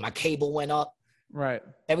of nowhere. My cable went up. Right.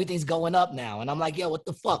 Everything's going up now. And I'm like, yo, what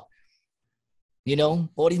the fuck?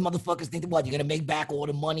 All these motherfuckers think what? You're going to make back all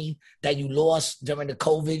the money that you lost during the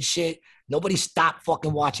COVID shit. Nobody stopped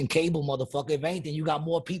fucking watching cable, motherfucker. If anything, you got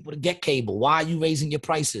more people to get cable. Why are you raising your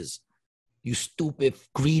prices? You stupid,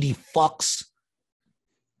 greedy fucks.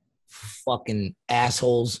 Fucking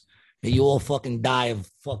assholes. And you all fucking die of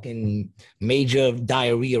fucking major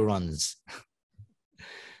diarrhea runs.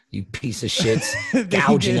 You piece of shits.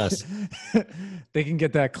 Gouging us. They can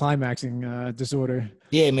get that climaxing disorder.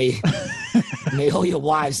 Yeah, may all your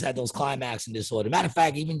wives have those climaxing disorder. Matter of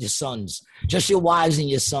fact, even your sons. Just your wives and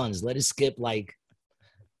your sons. Let it skip like...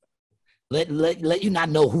 Let you not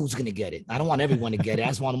know who's going to get it. I don't want everyone to get it. I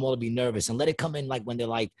just want them all to be nervous. And let it come in like when they're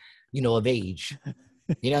like, of age.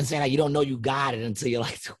 You know what I'm saying? Like, you don't know you got it until you're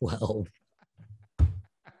like 12.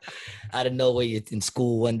 Out of nowhere, you're in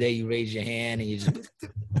school one day, you raise your hand and you just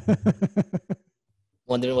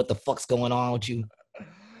wondering what the fuck's going on with you.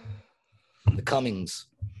 The Cummings.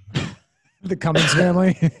 The Cummings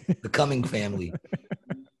family. The Cumming family.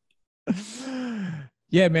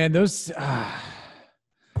 Yeah, man. Those...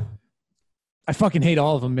 I fucking hate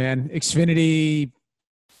all of them, man. Xfinity,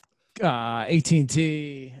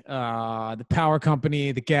 AT&T, the power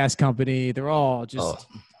company, the gas company. They're all just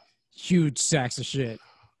huge sacks of shit.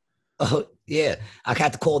 Oh, yeah. I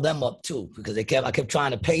had to call them up too because I kept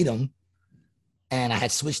trying to pay them, and I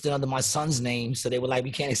had switched it under my son's name. So they were like,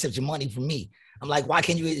 we can't accept your money from me. I'm like, why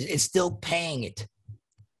can't you? It's still paying it.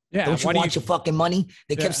 Yeah. Don't you want your fucking money?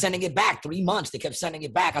 They kept sending it back 3 months. They kept sending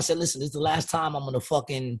it back. I said, listen, this is the last time I'm going to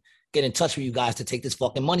fucking get in touch with you guys to take this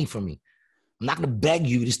fucking money from me. I'm not going to beg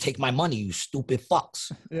you to just take my money, you stupid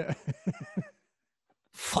fucks. Yeah.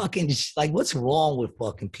 Fucking, like, what's wrong with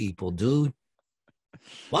fucking people, dude?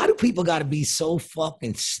 Why do people got to be so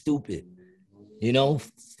fucking stupid?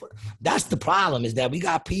 That's the problem, is that we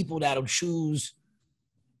got people that'll choose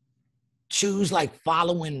like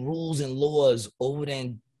following rules and laws over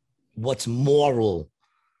than what's moral.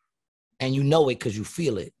 And you know it because you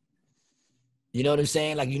feel it. You know what I'm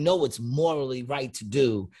saying? Like, what's morally right to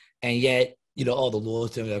do. And yet, all the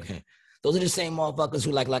laws tell me, okay. Those are the same motherfuckers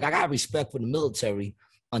who I got respect for the military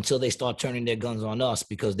until they start turning their guns on us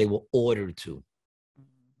because they were ordered to.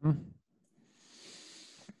 Mm-hmm.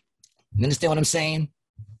 You understand what I'm saying?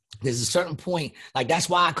 There's a certain point. Like, that's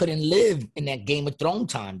why I couldn't live in that Game of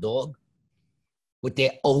Thrones time, dog. With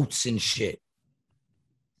their oaths and shit.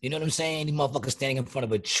 You know what I'm saying? These motherfuckers standing in front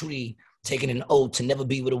of a tree, taking an oath to never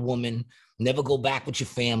be with a woman, never go back with your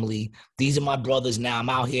family. These are my brothers now. I'm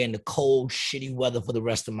out here in the cold, shitty weather for the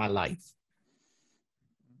rest of my life.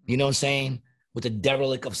 You know what I'm saying? With the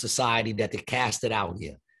derelict of society that they casted out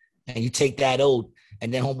here. And you take that oath,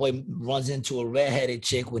 and then homeboy runs into a redheaded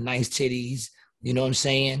chick with nice titties. You know what I'm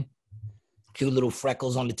saying? Cute little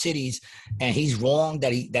freckles on the titties, and he's wrong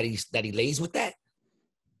that he lays with that.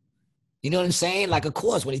 You know what I'm saying? Like, of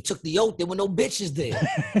course, when he took the oath, there were no bitches there.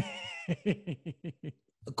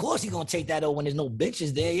 Of course, he gonna take that oath when there's no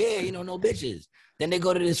bitches there. Yeah, you know, no bitches. Then they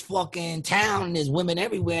go to this fucking town, and there's women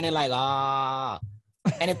everywhere, and they're like, ah.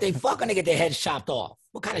 And if they fucking, they get their heads chopped off.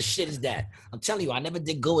 What kind of shit is that? I'm telling you, I never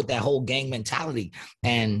did go with that whole gang mentality,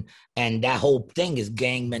 and that whole thing is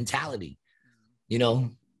gang mentality. You know,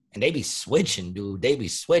 and they be switching, dude. They be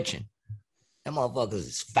switching. Them motherfuckers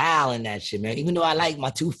is foul in that shit, man. Even though I like my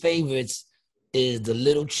two favorites is the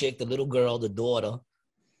little chick, the little girl, the daughter.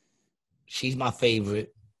 She's my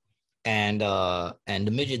favorite. And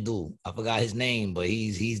the midget dude. I forgot his name, but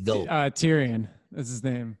he's dope. Tyrion. That's his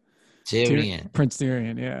name. Tyrion. Prince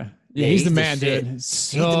Tyrion, yeah. Yeah, he's the man, dude.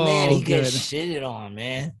 So he's the man. He good. gets shitted on,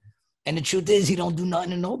 man. And the truth is, he don't do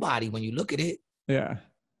nothing to nobody when you look at it. Yeah.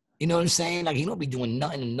 You know what I'm saying? Like, he don't be doing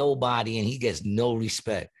nothing to nobody, and he gets no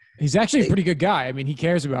respect. He's actually a pretty good guy. I mean, he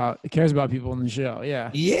cares about people in the show.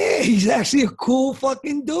 Yeah. Yeah, he's actually a cool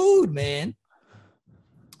fucking dude, man.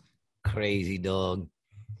 Crazy, dog.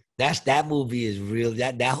 That movie is real.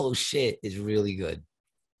 That whole shit is really good.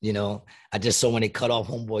 You know, I just saw when they cut off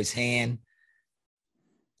homeboy's hand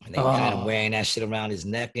and they had him wearing that shit around his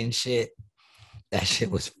neck and shit. That shit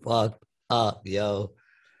was fucked up, yo.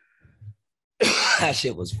 That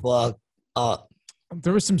shit was fucked up.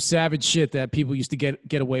 There was some savage shit that people used to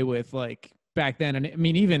get away with, like back then, and I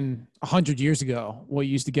mean even 100 years ago, what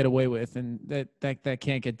you used to get away with, and that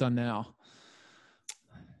can't get done now.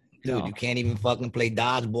 Dude, no. You can't even fucking play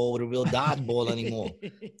dodgeball with a real dodgeball anymore.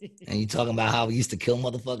 And you talking about how we used to kill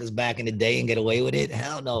motherfuckers back in the day and get away with it?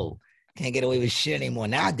 Hell no. Can't get away with shit anymore.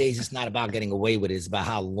 Nowadays, it's not about getting away with it. It's about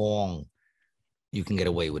how long you can get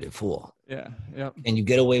away with it for. Yeah. Yep. And you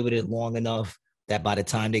get away with it long enough that by the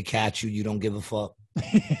time they catch you, you don't give a fuck.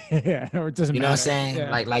 Yeah, or it doesn't matter. You know what I'm saying?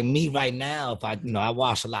 Yeah. Like me right now, if I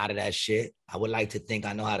watch a lot of that shit, I would like to think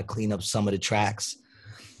I know how to clean up some of the tracks.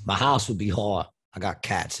 My house would be hard. I got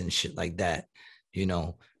cats and shit like that, you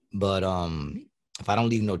know. But if I don't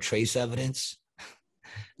leave no trace evidence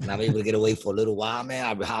and I'm able to get away for a little while,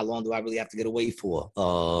 man, how long do I really have to get away for?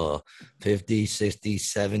 50, 60,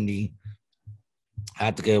 70. I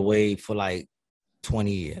have to get away for like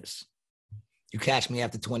 20 years. You catch me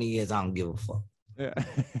after 20 years, I don't give a fuck. Yeah.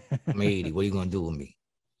 I'm 80. What are you going to do with me?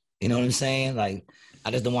 You know what I'm saying? Like,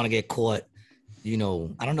 I just don't want to get caught, you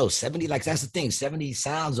know. I don't know, 70, like that's the thing. 70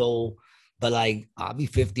 sounds old. But like, I'll be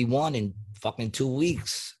 51 in fucking 2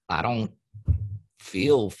 weeks. I don't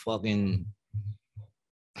feel fucking,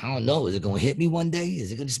 I don't know. Is it going to hit me one day?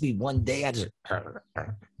 Is it going to just be one day? I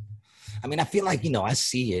mean, I feel like, you know, I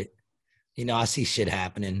see it. You know, I see shit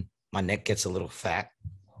happening. My neck gets a little fat.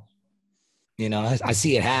 You know, I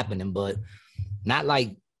see it happening, but not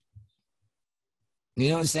like, you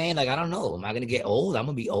know what I'm saying? Like, I don't know. Am I going to get old? I'm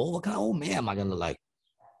going to be old. What kind of old man am I going to look like?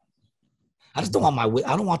 I just don't want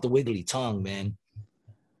I don't want the wiggly tongue, man.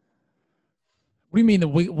 What do you mean the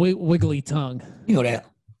wiggly tongue? You know that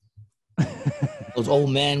those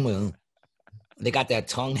old men when they got that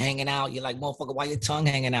tongue hanging out. You're like, motherfucker, why your tongue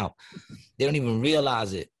hanging out? They don't even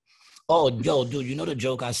realize it. Oh, yo, dude, you know the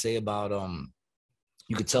joke I say about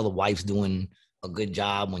you could tell the wife's doing a good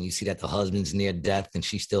job when you see that the husband's near death and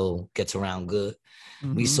she still gets around good.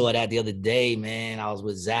 Mm-hmm. We saw that the other day, man. I was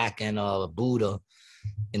with Zach and Buddha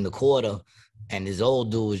in the quarter. And this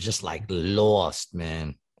old dude was just like lost,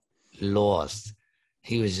 man. Lost.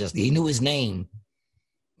 He knew his name,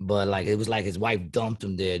 but like it was like his wife dumped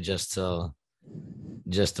him there just to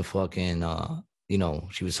fucking, you know,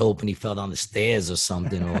 she was hoping he fell down the stairs or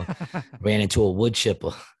something or ran into a wood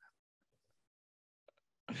chipper.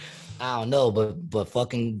 I don't know, but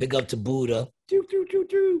fucking big up to Buddha.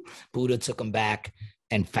 Buddha took him back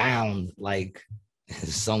and found like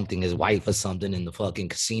something, his wife or something in the fucking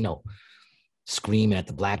casino. Screaming at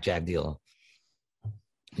the blackjack dealer,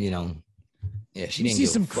 you know. Yeah, she didn't. You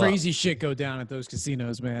see some crazy shit go down at those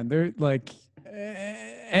casinos, man. They're like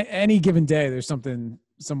any given day, there's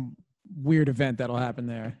some weird event that'll happen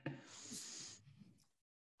there. I've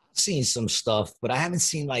seen some stuff, but I haven't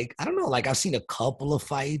seen like, I don't know, like I've seen a couple of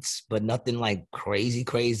fights, but nothing like crazy.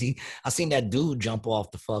 I seen that dude jump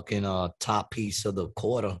off the fucking top piece of the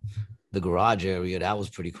quarter, the garage area. That was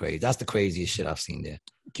pretty crazy. That's the craziest shit I've seen there.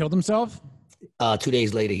 Killed himself? 2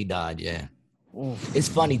 days later, he died. Yeah. Oof. It's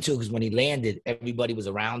funny too, because when he landed, everybody was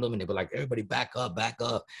around him and they were like, everybody back up, back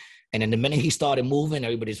up. And then the minute he started moving,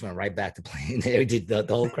 everybody just went right back to playing. The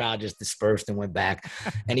whole crowd just dispersed and went back.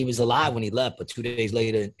 And he was alive when he left, but 2 days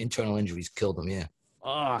later, internal injuries killed him. Yeah.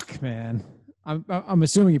 Fuck, man. I'm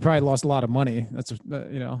assuming he probably lost a lot of money. That's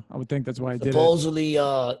I would think that's why he did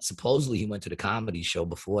it. Supposedly he went to the comedy show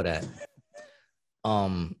before that.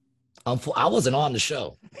 I wasn't on the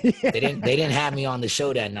show. Yeah. They didn't have me on the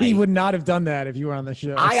show that night. He would not have done that if you were on the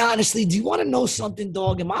show. I honestly, do you want to know something,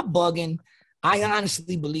 dog? Am I bugging? I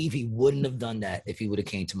honestly believe he wouldn't have done that if he would have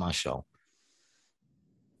came to my show.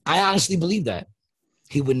 I honestly believe that.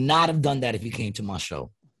 He would not have done that if he came to my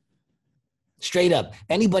show. Straight up.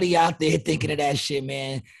 Anybody out there thinking of that shit,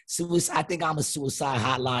 man, I think I'm a suicide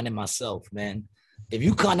hotline in myself, man. If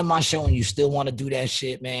you come to my show and you still want to do that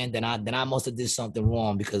shit, man, then I must have did something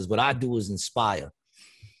wrong, because what I do is inspire.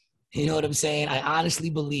 You know what I'm saying? I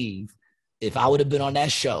honestly believe if I would have been on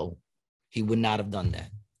that show, he would not have done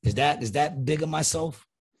that. Is that big of myself?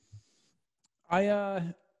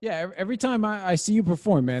 Every time I see you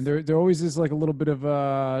perform, man, there always is like a little bit of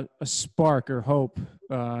a spark or hope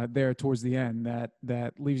there towards the end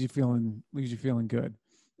that leaves you feeling good.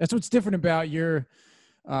 That's what's different about your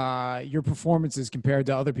performances compared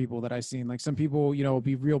to other people that I've seen. Like some people, will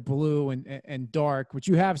be real blue and dark, which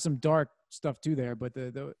you have some dark stuff too there, but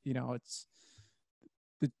it's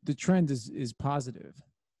the trend is positive.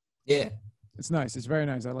 Yeah. It's nice. It's very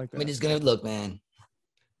nice. I like that. I mean, it's gonna look, man.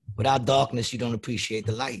 Without darkness, you don't appreciate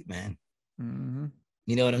the light, man. Mm-hmm.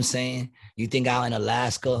 You know what I'm saying? You think out in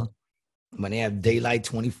Alaska, when they have daylight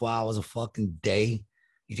 24 hours a fucking day,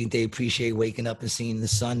 you think they appreciate waking up and seeing the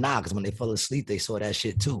sun? Nah, because when they fell asleep, they saw that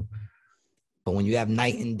shit too. But when you have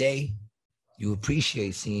night and day, you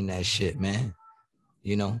appreciate seeing that shit, man.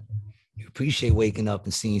 You appreciate waking up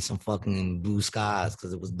and seeing some fucking blue skies,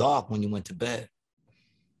 because it was dark when you went to bed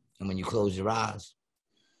and when you close your eyes.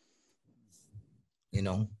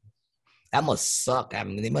 That must suck. I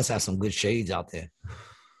mean, they must have some good shades out there.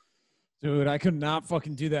 Dude, I could not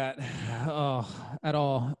fucking do that at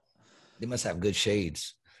all. They must have good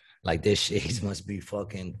shades. Like, their shades must be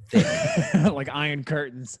fucking thick. Like iron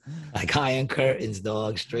curtains. Like iron curtains,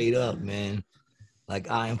 dog. Straight up, man.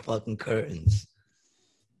 Like iron fucking curtains.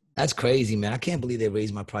 That's crazy, man. I can't believe they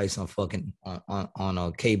raised my price on fucking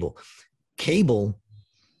on cable. Cable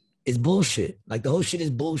is bullshit. Like, the whole shit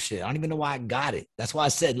is bullshit. I don't even know why I got it. That's why I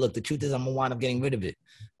said, look, the truth is I'm gonna wind up getting rid of it.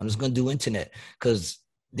 I'm just gonna do internet, because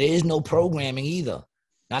there is no programming either.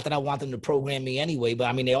 Not that I want them to program me anyway, but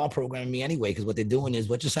I mean, they are programming me anyway, because what they're doing is,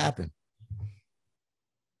 what just happened?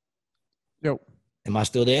 Yo. Am I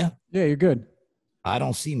still there? Yeah, you're good. I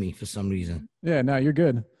don't see me for some reason. Yeah, no, you're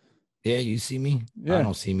good. Yeah, you see me? Yeah. I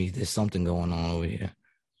don't see me. There's something going on over here.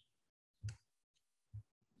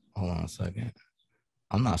 Hold on a second.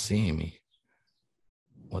 I'm not seeing me.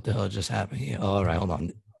 What the hell just happened here? All right, hold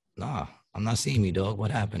on. Nah, I'm not seeing me, dog.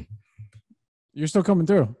 What happened? You're still coming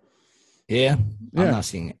through. Yeah? I'm not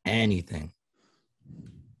seeing anything.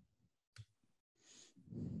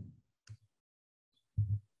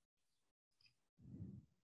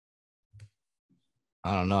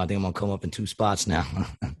 I don't know. I think I'm going to come up in 2 spots now.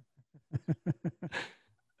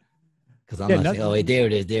 Because I'm not seeing, wait, there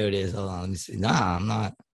it is. There it is. Hold on. Let me see. Nah, I'm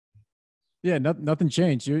not. Yeah, nothing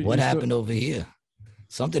changed. What happened over here?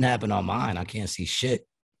 Something happened on mine. I can't see shit.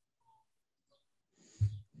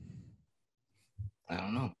 I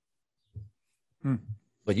don't know.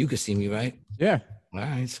 But you could see me, right? Yeah. All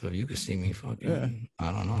right, so you could see me fucking. Yeah.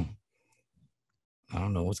 I don't know. I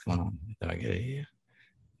don't know what's going on. Did I get it here?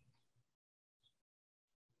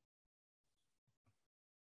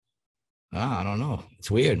 I don't know. It's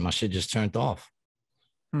weird. My shit just turned off.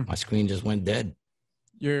 My screen just went dead.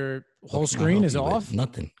 Your whole screen is off?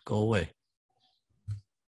 Nothing. Go away.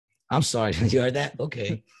 I'm sorry. You heard that?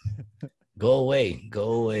 Okay. Go away.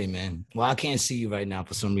 Go away, man. Well, I can't see you right now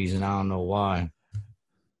for some reason. I don't know why.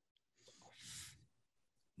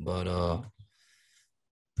 But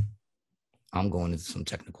I'm going into some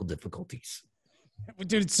technical difficulties.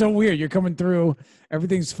 Dude, it's so weird. You're coming through.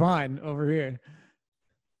 Everything's fine over here.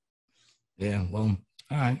 Yeah, well,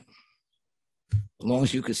 all right. As long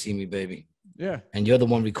as you can see me, baby. Yeah. And you're the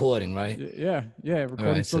one recording, right? Yeah.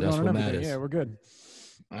 Recording still going on and everything. Yeah, we're good.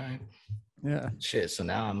 All right. Yeah. Shit. So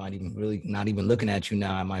now I might even really not even looking at you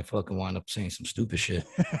now. I might fucking wind up saying some stupid shit.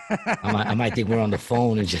 I might think we're on the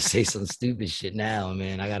phone and just say some stupid shit now,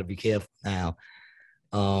 man. I gotta be careful now.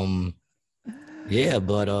 Yeah,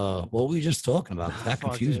 but what were we just talking about? That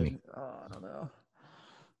confused me. I don't know.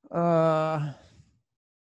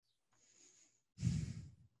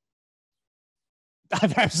 I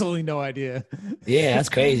have absolutely no idea. Yeah, that's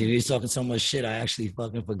crazy. We was talking so much shit, I actually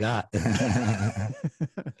fucking forgot.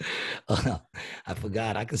 I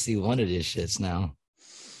forgot. I can see one of these shits now.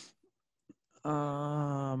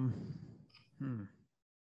 Hmm.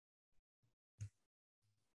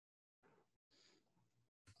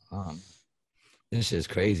 This is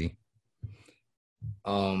crazy.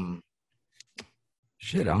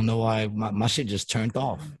 Shit, I don't know why my shit just turned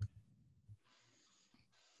off.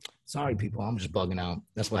 Sorry, people. I'm just bugging out.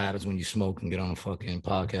 That's what happens when you smoke and get on a fucking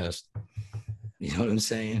podcast. You know what I'm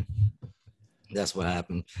saying? That's what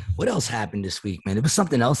happened. What else happened this week, man? It was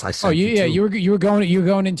something else I saw. Oh, yeah, you were going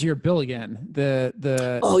into your bill again.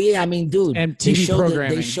 The Oh yeah, I mean, dude, TV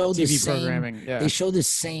programming. They show the TV same. programming. Yeah. They show the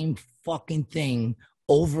same fucking thing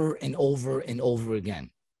over and over and over again.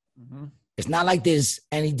 Mm-hmm. It's not like there's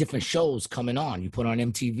any different shows coming on. You put on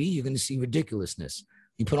MTV, you're gonna see ridiculousness.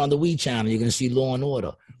 You put on the WE channel, you're gonna see Law and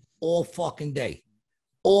Order all fucking day,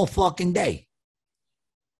 all fucking day.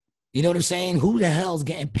 You know what I'm saying? Who the hell's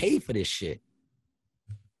getting paid for this shit?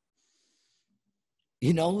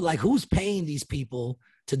 You know, like who's paying these people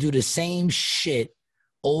to do the same shit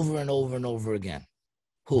over and over and over again?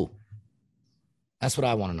 Who? That's what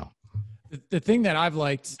I want to know. The thing that I've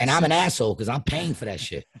liked, and I'm an asshole because I'm paying for that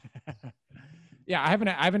shit. Yeah, I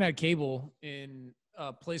haven't had cable in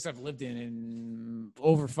a place I've lived in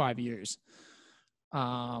over 5 years.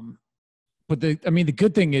 But the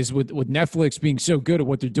good thing is with Netflix being so good at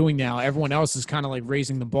what they're doing now, everyone else is kind of like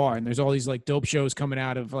raising the bar, and there's all these like dope shows coming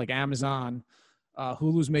out of like Amazon.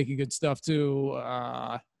 Hulu's making good stuff too,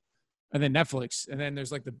 and then Netflix, and then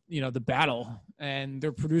there's like the battle, and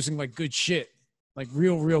they're producing like good shit, like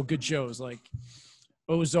real good shows like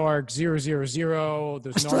Ozark, 000. There's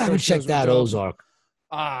I still haven't checked out Ozark.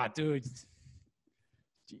 Dude,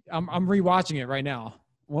 I'm rewatching it right now.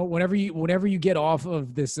 Whenever you get off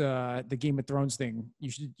of this the Game of Thrones thing,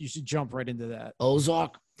 you should jump right into that.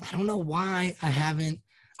 Ozark. I don't know why I haven't.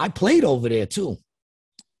 I played over there too.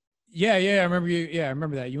 Yeah, I remember you. Yeah, I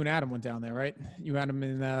remember that. You and Adam went down there, right? You, Adam,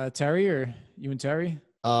 and Terry, or you and Terry?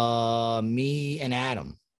 Me and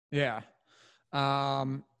Adam. Yeah.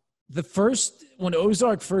 When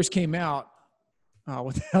Ozark first came out,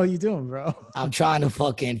 what the hell are you doing, bro? I'm trying to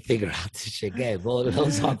fucking figure out this shit. Okay,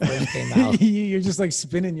 Ozark first came out. You're just like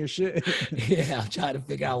spinning your shit. Yeah, I'm trying to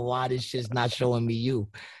figure out why this shit's not showing me you.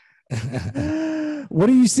 What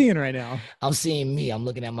are you seeing right now? I'm seeing me. I'm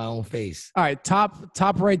looking at my own face. All right, top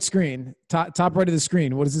right screen. Top right of the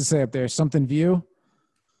screen. What does it say up there? Something view?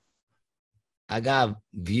 I got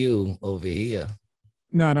view over here.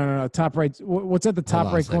 No. Top right. What's at the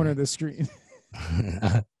top right corner of the screen?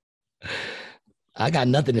 I got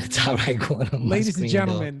nothing in the top right corner. Ladies and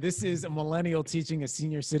gentlemen, this is a millennial teaching a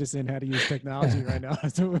senior citizen how to use technology right now.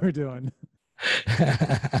 That's what we're doing.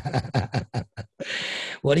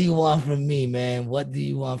 What do you want from me, man? What do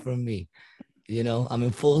you want from me? You know, I'm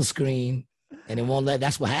in full screen and it won't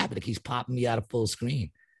that's what happened. It keeps popping me out of full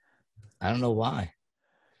screen. I don't know why.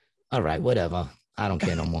 All right, whatever. I don't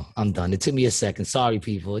care no more. I'm done. It took me a second. Sorry,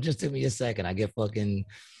 people. It just took me a second. I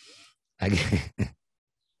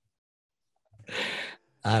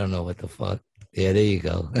don't know what the fuck. Yeah, there you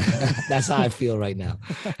go. That's how I feel right now.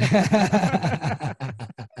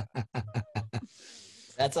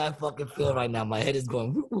 That's how I fucking feel right now. My head is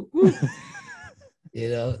going, woo, woo, woo. You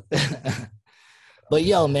know? But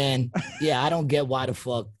yo, man, yeah, I don't get why the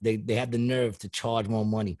fuck they have the nerve to charge more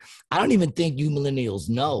money. I don't even think you millennials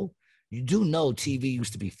know. You do know TV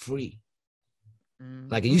used to be free.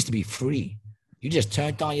 Like it used to be free. You just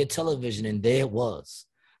turned on your television and there it was.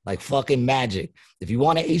 Like fucking magic. If you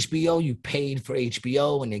wanted HBO, you paid for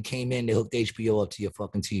HBO and they came in, they hooked HBO up to your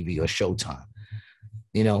fucking TV or Showtime.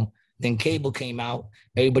 You know? Then cable came out.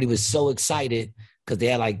 Everybody was so excited because they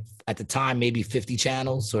had like, at the time, maybe 50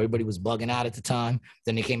 channels. So everybody was bugging out at the time.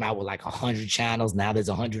 Then they came out with like 100 channels. Now there's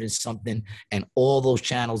 100 and something. And all those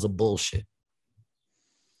channels are bullshit.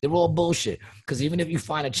 They're all bullshit. Because even if you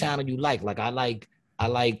find a channel you like I like,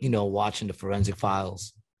 you know, watching the Forensic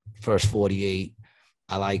Files, First 48.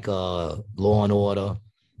 I like Law and Order,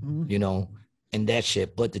 you know, and that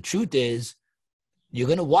shit. But the truth is, you're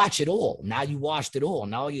going to watch it all. Now you watched it all.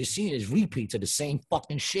 Now all you're seeing is repeats of the same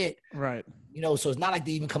fucking shit. Right. You know, so it's not like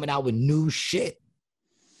they're even coming out with new shit.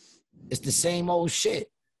 It's the same old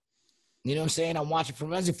shit. You know what I'm saying? I'm watching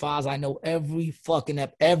Forensic Files. I know every fucking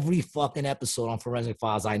episode on Forensic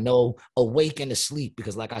Files. I know awake and asleep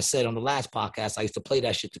because like I said on the last podcast, I used to play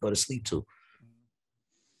that shit to go to sleep to.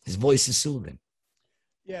 His voice is soothing.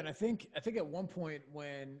 Yeah, and I think at one point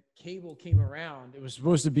when cable came around, it was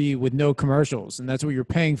supposed to be with no commercials, and that's what you're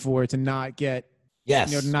paying for to not get,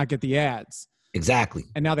 yes, you know, to not get the ads. Exactly.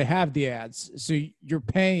 And now they have the ads. So you're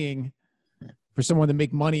paying for someone to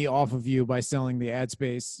make money off of you by selling the ad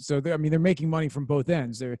space. So I mean, they're making money from both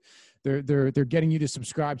ends. They're getting you to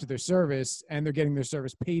subscribe to their service, and they're getting their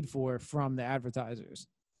service paid for from the advertisers.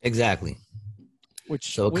 Exactly.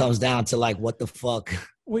 So it comes down to like, what the fuck?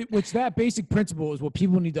 Which that basic principle is what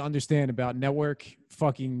people need to understand about network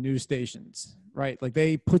fucking news stations, right? Like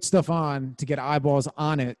they put stuff on to get eyeballs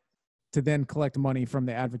on it to then collect money from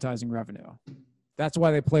the advertising revenue. That's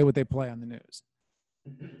why they play what they play on the news.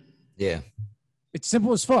 Yeah. It's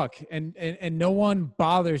simple as fuck, and no one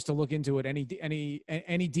bothers to look into it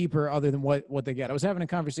any deeper other than what they get. I was having a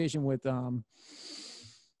conversation with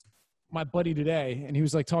my buddy today, and he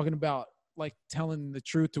was like talking about like telling the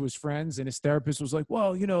truth to his friends, and his therapist was like,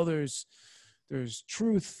 well, you know, there's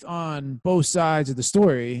truth on both sides of the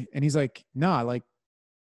story. And he's like, nah, like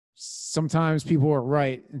sometimes people are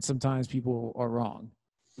right and sometimes people are wrong.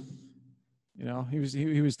 You know, he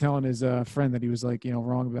was telling his friend that he was like, you know,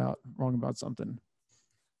 wrong about something.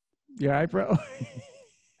 Yeah, right, bro.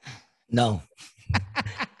 No,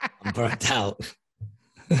 I'm burnt out.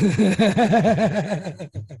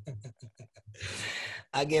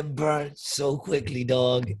 I get burnt so quickly,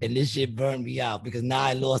 dog, and this shit burned me out because now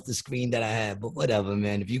I lost the screen that I had. But whatever,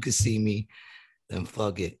 man. If you could see me, then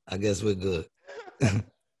fuck it. I guess we're good. I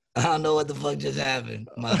don't know what the fuck just happened.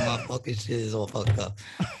 My fucking shit is all fucked up.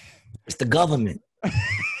 It's the government.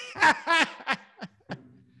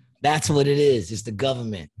 That's what it is. It's the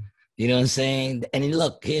government. You know what I'm saying? And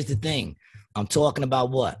look, here's the thing. I'm talking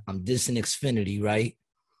about what? I'm dissing Xfinity, right?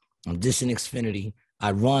 I'm dissing Xfinity.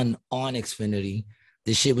 I run on Xfinity.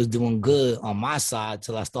 This shit was doing good on my side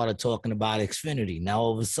till I started talking about Xfinity. Now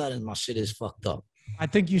all of a sudden, my shit is fucked up. I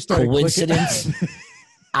think you started coincidence.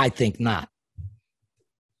 I think not.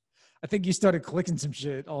 I think you started clicking some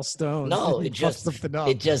shit all stoned. No, it just something up.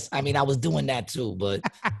 It just. I mean, I was doing that too, but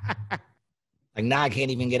like now I can't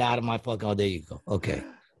even get out of my fucking. Oh, there you go. Okay.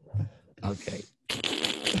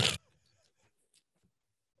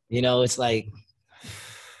 You know, it's like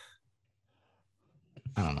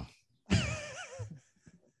I don't know.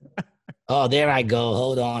 Oh, there I go.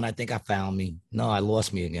 Hold on. I think I found me. No, I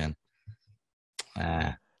lost me again.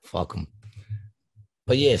 Fuck them.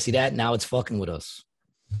 But yeah, see that? Now it's fucking with us.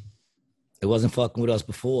 It wasn't fucking with us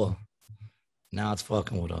before. Now it's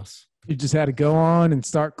fucking with us. You just had to go on and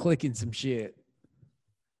start clicking some shit.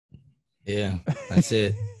 Yeah, that's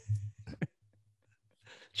it.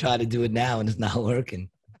 Try to do it now and it's not working.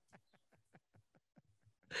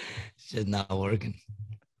 It's just not working.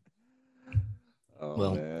 Oh,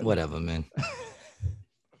 well, man. Whatever, man.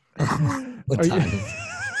 What time is it?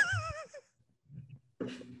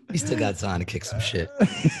 You still got time to kick some shit.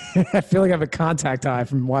 I feel like I have a contact high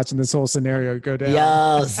from watching this whole scenario go down.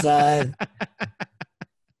 Yo, son.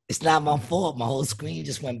 It's not my fault. My whole screen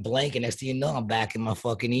just went blank, and next thing you know, I'm back in my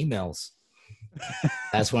fucking emails.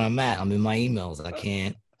 That's where I'm at. I'm in my emails. I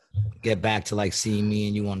can't get back to like seeing me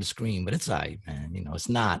and you on the screen, but it's all right, man. You know, it's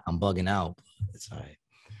not. I'm bugging out. It's all right.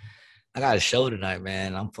 I got a show tonight,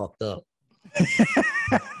 man. I'm fucked up.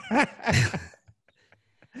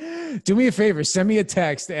 Do me a favor. Send me a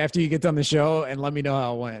text after you get done the show and let me know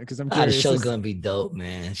how it went, because I'm curious. The show's going to be dope,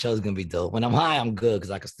 man. The show's going to be dope. When I'm high, I'm good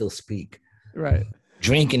because I can still speak. Right.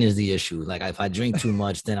 Drinking is the issue. Like if I drink too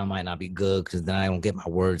much, then I might not be good because then I don't get my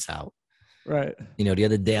words out. Right. You know, the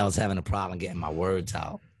other day I was having a problem getting my words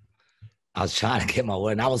out. I was trying to get my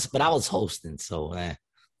word, and I was hosting, so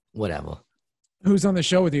whatever. Who's on the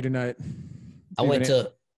show with you tonight? I went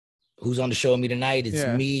to who's on the show with me tonight?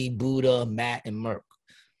 It's me, Buddha, Matt, and Merck.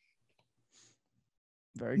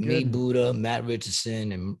 Very good. Me, Buddha, Matt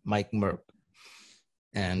Richardson, and Mike Merck.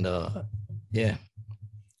 And yeah,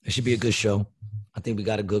 it should be a good show. I think we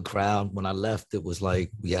got a good crowd. When I left, it was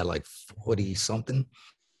like we had like 40 something.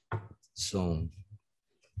 So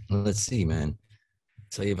let's see, man.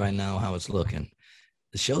 Tell you right now how it's looking.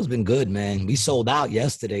 The show's been good, man. We sold out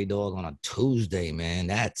yesterday, dog, on a Tuesday, man.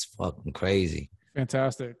 That's fucking crazy.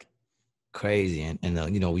 Fantastic. Crazy.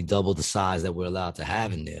 And you know, we doubled the size that we're allowed to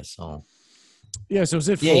have in there. So yeah, so is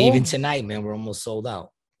it full? Yeah, even tonight, man, we're almost sold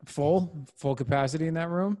out. Full capacity in that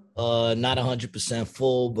room? Not 100%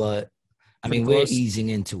 full, but I mean, we're easing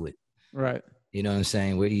into it. Right. You know what I'm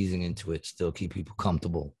saying? We're easing into it. Still keep people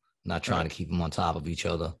comfortable. Not trying to keep them on top of each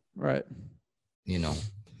other. Right. You know.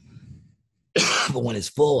 But when it's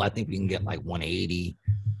full, I think we can get like 180,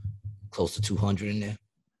 close to 200 in there.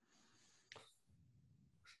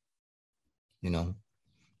 You know.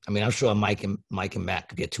 I mean, I'm sure Mike and Matt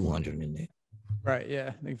could get 200 in there. Right,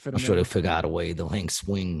 yeah. I'm sure they'll figure out a way. The link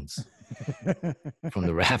swings. from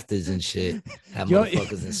the rafters and shit. Have Yo-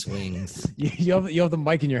 motherfuckers in swings. You have the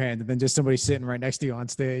mic in your hand, and then just somebody sitting right next to you on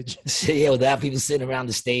stage. Yeah, without people sitting around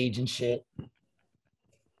the stage and shit.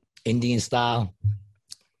 Indian style.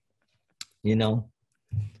 You know?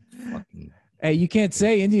 Fucking, Hey, you can't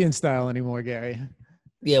say Indian style anymore, Gary.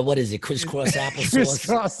 yeah, what is it? Crisscross applesauce?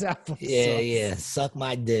 Crisscross applesauce. Yeah. Suck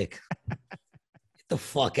my dick. Get the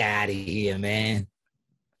fuck out of here, man.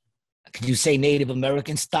 Could you say Native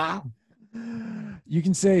American style? You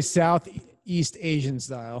can say Southeast Asian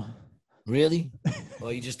style. Really? Or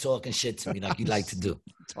are you just talking shit to me like you like to do?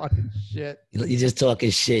 Talking shit. You're just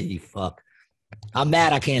talking shit, you fuck. I'm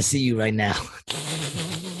mad I can't see you right now.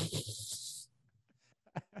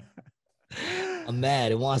 I'm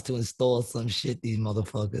mad. It wants to install some shit, these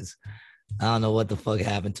motherfuckers. I don't know what the fuck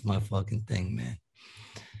happened to my fucking thing, man.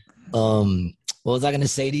 What was I gonna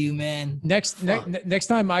say to you, man? Next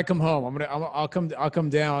time I come home, I'll come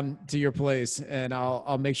down to your place and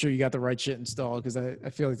I'll make sure you got the right shit installed because I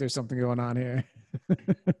feel like there's something going on here.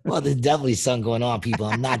 Well, there's definitely something going on, people.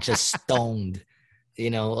 I'm not just stoned, you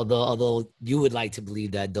know. Although you would like to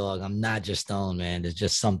believe that, dog. I'm not just stoned, man. There's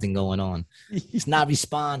just something going on. It's not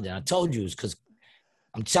responding. I told you it's because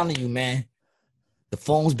I'm telling you, man. The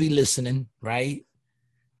phones be listening, right?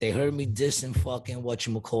 They heard me dissing fucking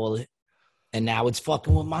whatchamacallit. And now it's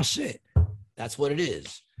fucking with my shit. That's what it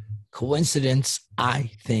is. Coincidence?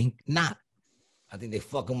 I think not. I think they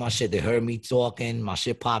fucking my shit. They heard me talking. My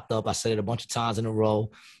shit popped up. I said it a bunch of times in a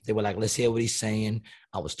row. They were like, let's hear what he's saying.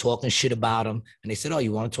 I was talking shit about him. And they said, oh,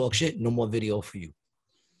 you want to talk shit? No more video for you.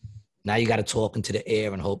 Now you got to talk into the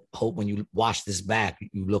air and hope when you watch this back,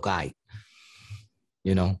 you look all right.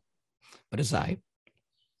 You know? But it's all right.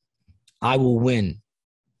 I will win.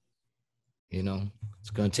 You know? It's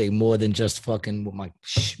going to take more than just fucking with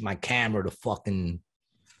my camera to fucking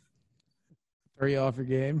throw you off your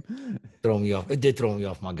game. Throw me off. It did throw me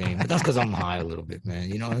off my game. But that's because I'm high a little bit, man.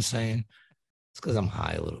 You know what I'm saying? It's because I'm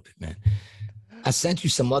high a little bit, man. I sent you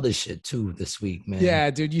some other shit too this week, man. Yeah,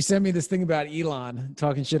 dude. You sent me this thing about Elon,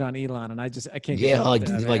 talking shit on Elon, and I can't get yeah,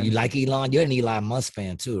 that, you like Elon? You're an Elon Musk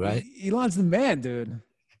fan too, right? Elon's the man, dude.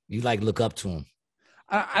 You like look up to him.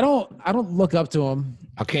 I don't look up to him.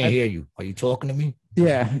 I can't hear you. Are you talking to me?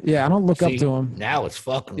 Yeah. I don't look up to him. Now it's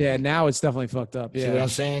fucking. Yeah, now it's definitely fucked up. Yeah. See what I'm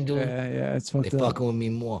saying, dude? Yeah, it's fucked up. They fucking with me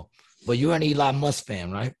more. But you're an Elon Musk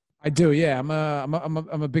fan, right? I do. Yeah, I'm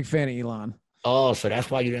a big fan of Elon. Oh, so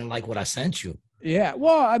that's why you didn't like what I sent you. Yeah.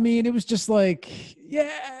 Well, I mean, it was just like,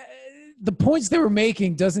 the points they were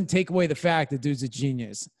making doesn't take away the fact that dude's a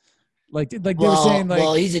genius. Like they were saying, like,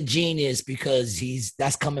 well, he's a genius because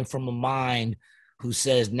that's coming from a mind who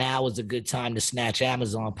says now is a good time to snatch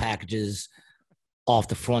Amazon packages off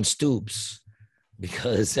the front stoops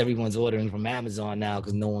because everyone's ordering from Amazon now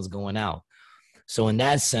because no one's going out. So in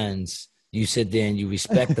that sense, you sit there and you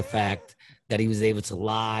respect the fact that he was able to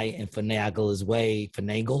lie and finagle his way,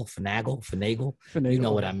 finagle. You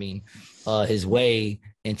know what I mean? His way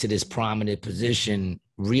into this prominent position,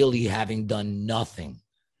 really having done nothing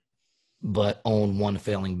but own one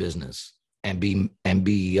failing business. And be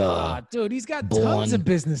dude, he's got tons of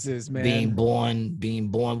businesses, man.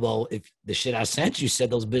 Being born. Well, if the shit I sent you said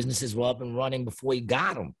those businesses were up and running before he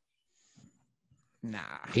got them. Nah.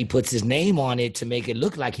 He puts his name on it to make it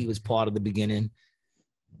look like he was part of the beginning.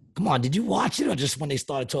 Come on, did you watch it or just when they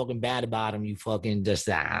started talking bad about him, you fucking just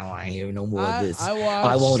I don't want to hear no more of this.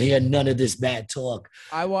 I won't hear none of this bad talk.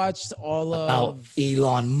 I watched all about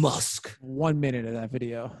Elon Musk. 1 minute of that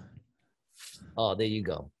video. Oh, there you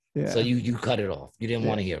go. Yeah. So you cut it off. You didn't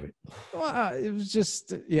want to hear it. Well, it was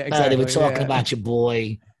just exactly. They were talking about your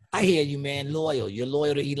boy. I hear you, man. Loyal. You're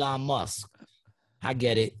loyal to Elon Musk. I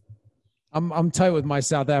get it. I'm tight with my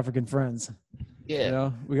South African friends. Yeah, you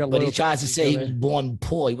know, we got. But he tries to say he was born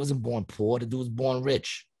poor. He wasn't born poor. The dude was born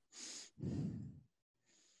rich.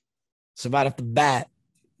 So right off the bat,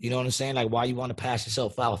 you know what I'm saying? Like, why you want to pass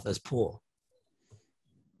yourself out as poor?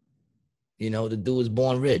 You know, the dude was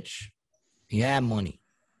born rich. He had money.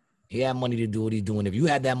 He had money to do what he's doing. If you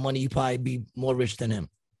had that money, you'd probably be more rich than him.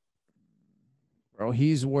 Bro,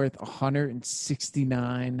 he's worth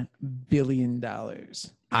 $169 billion.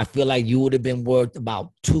 I feel like you would have been worth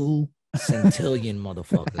about 2 centillion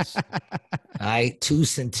motherfuckers. All right? 2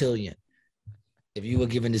 centillion. If you were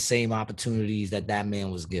given the same opportunities that man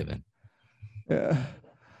was given. Yeah.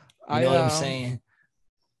 You know what I'm saying?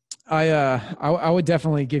 I would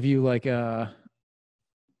definitely give you like a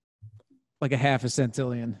half a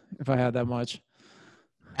centillion if I had that much.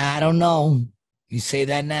 I don't know. You say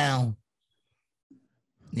that now,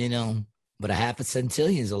 you know, but a half a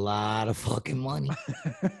centillion is a lot of fucking money.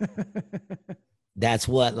 That's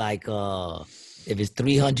what, like, If it's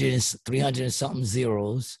 300 and something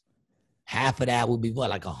zeros, half of that would be what,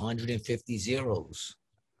 like 150 zeros.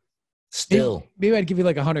 Still. Maybe I'd give you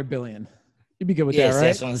like 100 billion. You'd be good with Yes, that, right?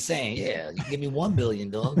 That's what I'm saying. Yeah, you give me 1 billion,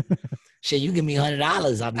 dog. Shit, you give me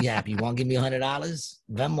 $100, I'll be happy. You want to give me $100?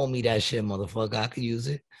 Venmo me that shit, motherfucker. I could use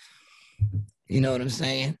it. You know what I'm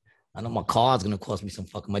saying? I know my car's gonna cost me some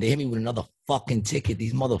fucking money. They hit me with another fucking ticket.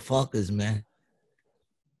 These motherfuckers, man.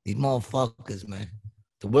 These motherfuckers, man.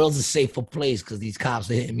 The world's a safer place because these cops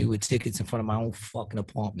are hitting me with tickets in front of my own fucking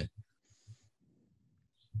apartment.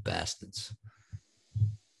 Bastards.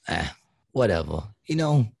 Whatever. You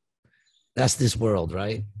know, that's this world,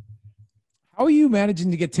 right? How are you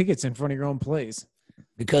managing to get tickets in front of your own place?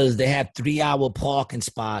 Because they have 3-hour parking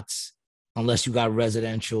spots unless you got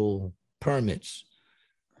residential permits.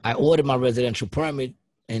 I ordered my residential permit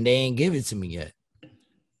and they ain't give it to me yet.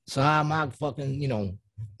 So how am I fucking,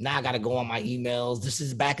 now I got to go on my emails. This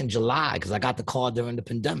is back in July because I got the card during the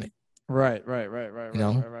pandemic. Right.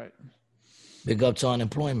 Big up to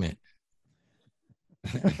unemployment.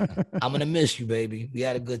 I'm going to miss you, baby. We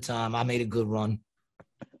had a good time. I made a good run.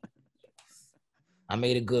 I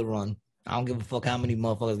don't give a fuck how many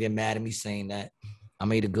motherfuckers get mad at me saying that. I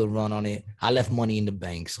made a good run on it. I left money in the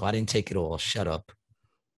bank, so I didn't take it all. Shut up.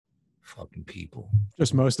 Fucking people.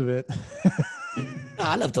 Just most of it.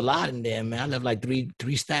 I left a lot in there, man. I left like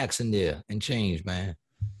three stacks in there and change, man.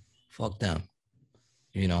 Fuck them.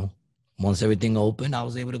 Once everything opened, I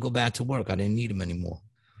was able to go back to work. I didn't need them anymore.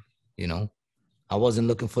 I wasn't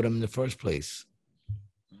looking for them in the first place.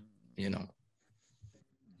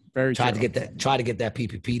 Very tried true. to get that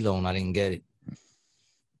PPP loan. I didn't get it.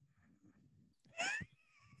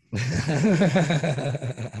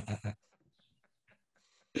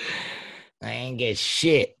 I ain't get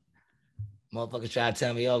shit. Motherfuckers try to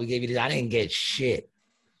tell me, we gave you this. I didn't get shit.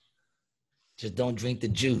 Just don't drink the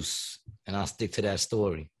juice. And I'll stick to that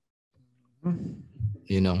story.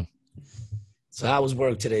 So how was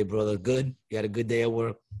work today, brother? Good? You had a good day at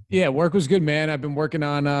work? Yeah, work was good, man. I've been working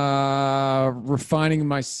on refining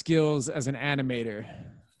my skills as an animator.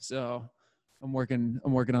 So I'm working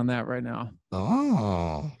on that right now.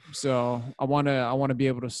 Oh. So I want to be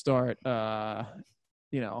able to start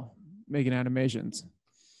making animations.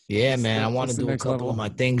 Yeah, man. I want to do a couple of my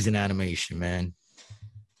things in animation, man.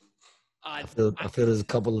 I feel there's a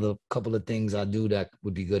couple of things I do that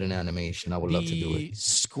would be good in animation. I would love to do it.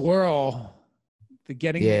 Squirrel. The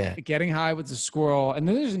getting high with the squirrel, and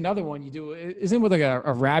then there's another one you do. Isn't it with like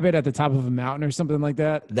a rabbit at the top of a mountain or something like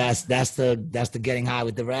that? That's the getting high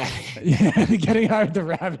with the rabbit. Yeah, the getting high with the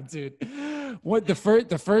rabbit, dude. What the first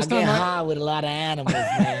time I get high with a lot of animals,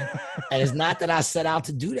 man. And it's not that I set out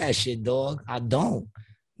to do that shit, dog. I don't.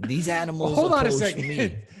 These animals. Hold on a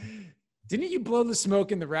second. Didn't you blow the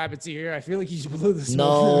smoke in the rabbit's ear? I feel like you blew the smoke.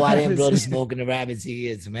 No, I didn't blow the smoke in the rabbit's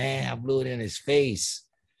ears, man. I blew it in his face.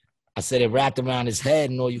 I said it wrapped around his head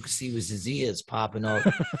and all you could see was his ears popping up.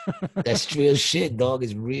 That's real shit, dog.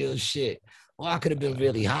 It's real shit. Well, I could have been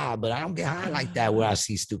really high, but I don't get high like that where I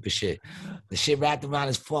see stupid shit. The shit wrapped around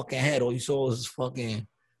his fucking head. All you saw was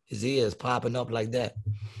his ears popping up like that.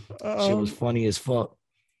 Shit was funny as fuck.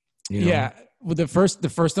 Yeah. Well, the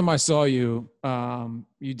first time I saw you,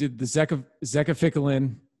 you did the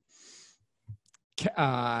Zecaficalin,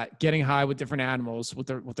 getting high with different animals with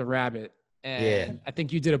the rabbit. And I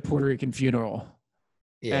think you did a Puerto Rican funeral.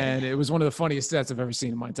 Yeah. And it was one of the funniest sets I've ever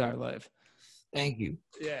seen in my entire life. Thank you.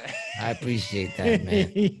 Yeah. I appreciate that,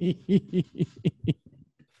 man.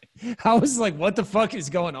 I was like, what the fuck is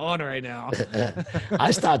going on right now? I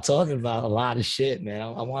start talking about a lot of shit, man.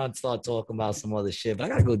 I want to start talking about some other shit, but I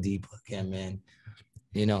got to go deeper again, man.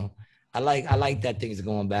 I like that things are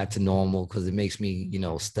going back to normal because it makes me,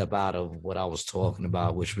 step out of what I was talking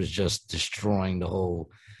about, which was just destroying the whole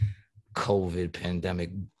COVID pandemic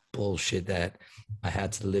bullshit that I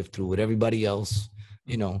had to live through with everybody else,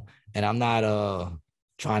 and I'm not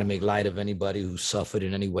trying to make light of anybody who suffered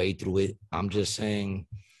in any way through it. I'm just saying,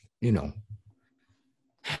 it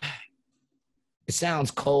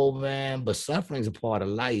sounds cold, man, but suffering's a part of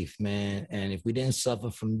life, man. And if we didn't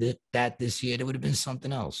suffer from that this year, there would have been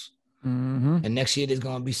something else. Mm-hmm. And next year there's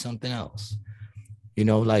going to be something else.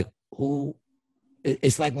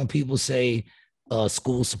 It's like when people say,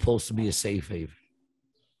 school's supposed to be a safe haven.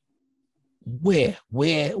 Where,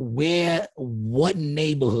 what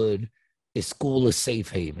neighborhood is school a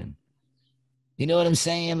safe haven? You know what I'm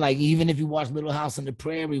saying? Like, even if you watch Little House on the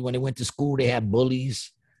Prairie, when they went to school, they had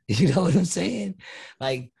bullies. You know what I'm saying?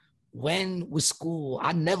 Like, when was school?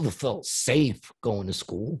 I never felt safe going to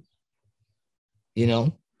school.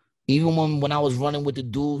 Even when I was running with the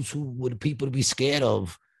dudes who were the people to be scared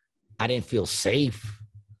of, I didn't feel safe.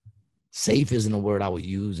 Safe isn't a word I would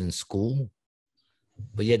use in school.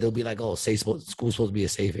 But yet they'll be like, oh, school's supposed to be a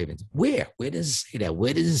safe haven. Where? Where does it say that?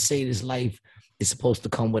 Where does it say this life is supposed to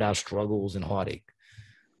come without struggles and heartache?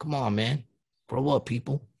 Come on, man. Grow up,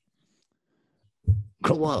 people.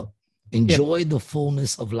 Grow up. Enjoy the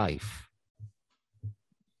fullness of life.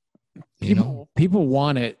 People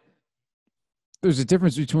want it. There's a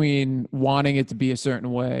difference between wanting it to be a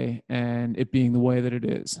certain way and it being the way that it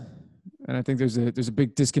is. And I think there's a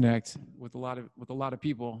big disconnect with a lot of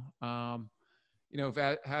people.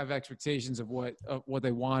 Have expectations of what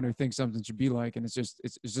they want or think something should be like, and it's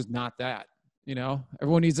just not that.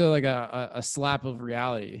 Everyone needs a slap of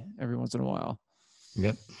reality every once in a while.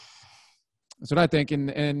 Yep, that's what I think.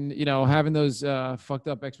 And having those fucked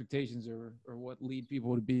up expectations or what lead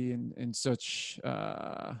people to be in such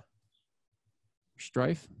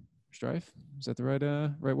strife. Is that the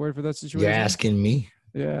right word for that situation? You're asking me?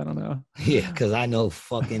 Yeah, I don't know. Yeah, because I know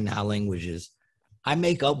fucking how language is. I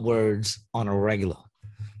make up words on a regular.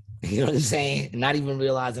 You know what I'm saying? Not even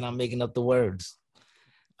realizing I'm making up the words.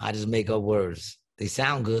 I just make up words. They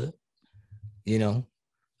sound good. I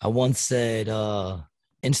once said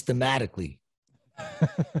instamatically.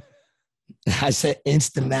 I said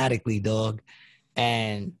instamatically, dog.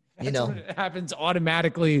 And, it happens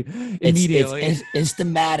automatically, immediately. It's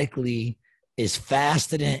instamatically is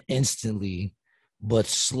faster than instantly, but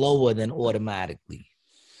slower than automatically.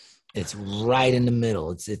 It's right in the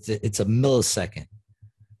middle. It's a millisecond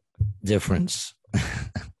difference.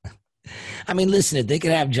 I mean, listen, if they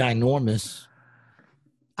could have ginormous,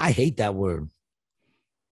 I hate that word.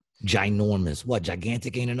 Ginormous. What?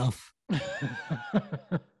 Gigantic ain't enough?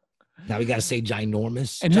 Now we got to say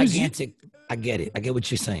ginormous. And gigantic, I get it. I get what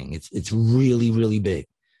you're saying. It's really, really big.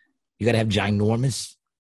 You got to have ginormous.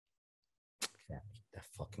 That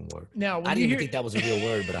fucking word. Now, I didn't even think that was a real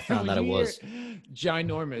word, but I found out it was.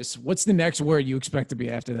 Ginormous. What's the next word you expect to be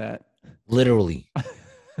after that? Literally.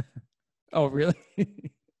 Oh, really?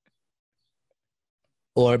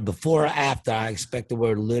 Or before or after, I expect the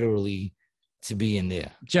word literally to be in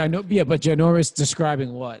there. But ginormous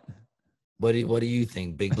describing what? What do you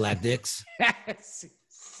think? Big black dicks?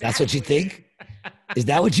 That's what you think? Is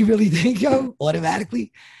that what you really think, yo?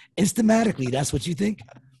 Automatically? Instamatically, that's what you think?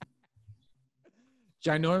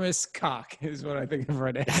 Ginormous cock is what I think of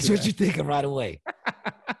right now. That's what you think of right away.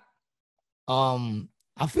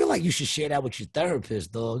 I feel like you should share that with your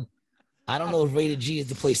therapist, dog. I don't know if Rated G is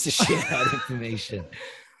the place to share that information.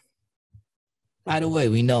 Right away,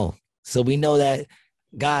 we know. So we know that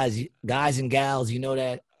guys and gals,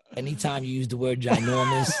 that anytime you use the word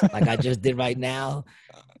ginormous, like I just did right now,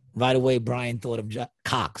 right away, Brian thought of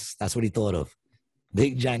cocks. That's what he thought of.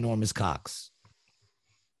 Big, ginormous cocks.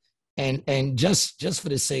 And just for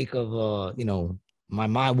the sake of, my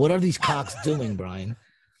mind, what are these cocks doing, Brian?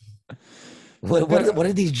 What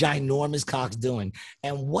are these ginormous cocks doing?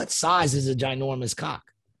 And what size is a ginormous cock?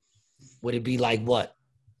 Would it be like what?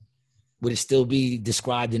 Would it still be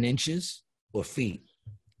described in inches or feet?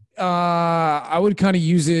 I would kind of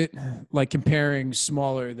use it like comparing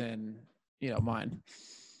smaller than, mine.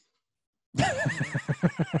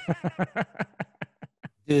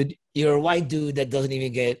 Dude, you're a white dude that doesn't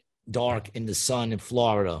even get dark in the sun in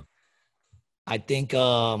Florida. I think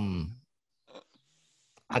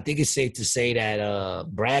it's safe to say that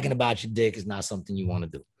bragging about your dick is not something you want to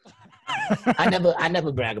do. I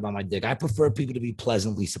never brag about my dick. I prefer people to be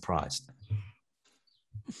pleasantly surprised.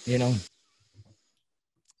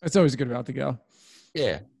 It's always a good route to go.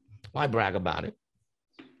 Yeah. Why brag about it?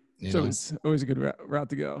 It's always a good route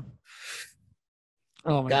to go.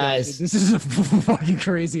 Oh my guys, God. This is a fucking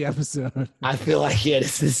crazy episode. I feel like,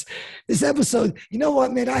 this episode, you know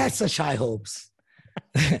what, man? I had such high hopes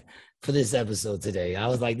for this episode today. I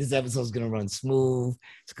was like, this episode's going to run smooth.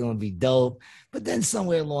 It's going to be dope. But then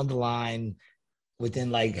somewhere along the line, within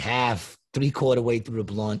like three-quarter way through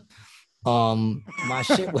the blunt, my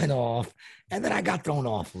shit went off, and then I got thrown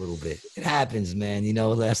off a little bit. It happens, man.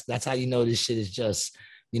 That's how you know this shit is just,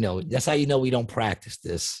 that's how you know we don't practice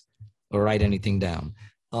this or write anything down.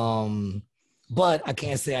 But I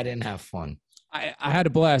can't say I didn't have fun. I had a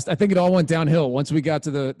blast. I think it all went downhill once we got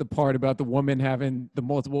to the part about the woman having the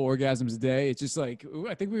multiple orgasms a day. It's just like,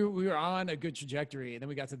 I think we were on a good trajectory, and then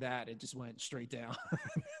we got to that. It just went straight down.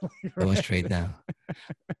 It went straight down.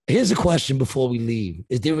 Here's a question before we leave.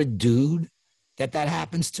 Is there a dude that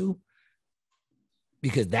happens to?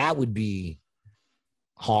 Because that would be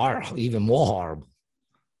hard, even more horrible,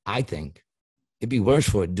 I think. It'd be worse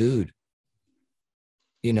for a dude.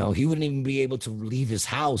 He wouldn't even be able to leave his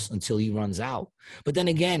house until he runs out. But then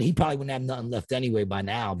again, he probably wouldn't have nothing left anyway by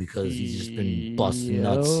now because he's just been busting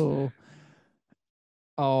nuts.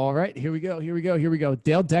 All right, here we go.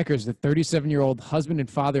 Dale Decker is the 37-year-old husband and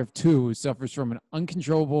father of two who suffers from an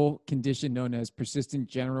uncontrollable condition known as persistent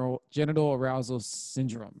genital arousal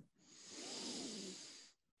syndrome.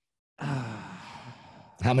 How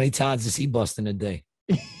many times does he bust in a day?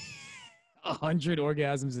 100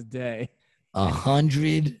 orgasms a day.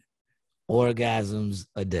 100 orgasms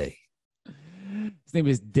a day. His name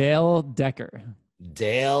is Dale Decker.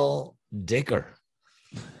 Dale Dicker.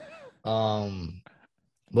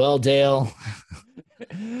 Well, Dale,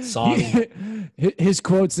 sorry. His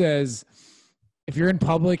quote says, if you're in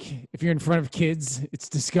public, if you're in front of kids, it's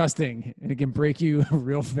disgusting and it can break you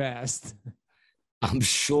real fast. I'm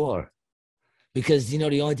sure. Because, the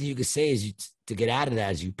only thing you could say is to get out of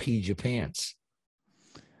that is you peed your pants.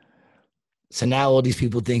 So now all these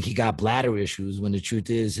people think he got bladder issues when the truth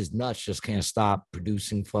is his nuts just can't stop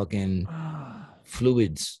producing fucking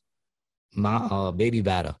fluids, baby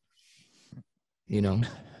batter.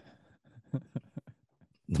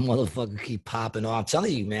 The motherfucker keep popping off. I'm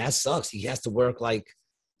telling you, man, that sucks. He has to work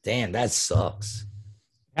damn, that sucks.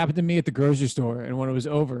 Happened to me at the grocery store, and when it was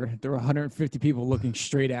over, there were 150 people looking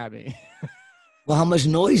straight at me. Well, how much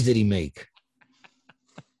noise did he make?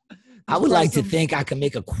 I would like to think I can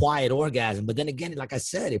make a quiet orgasm, but then again, like I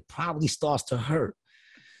said, it probably starts to hurt.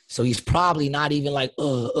 So he's probably not even like,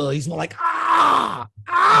 he's more like, ah.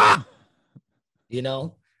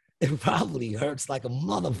 It probably hurts like a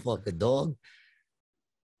motherfucker, dog.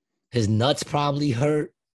 His nuts probably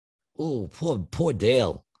hurt. Oh, poor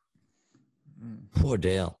Dale. Poor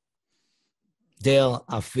Dale. Dale,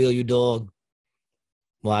 I feel you, dog.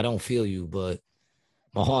 Well, I don't feel you, but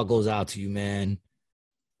my heart goes out to you, man.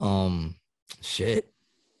 Shit.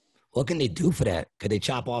 What can they do for that? Could they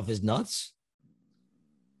chop off his nuts?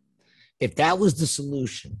 If that was the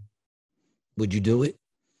solution, would you do it?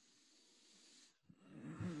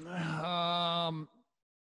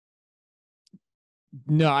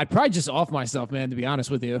 No, I'd probably just off myself, man, to be honest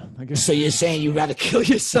with you. I guess. So you're saying you'd rather kill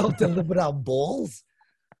yourself than live without balls?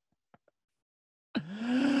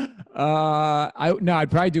 I'd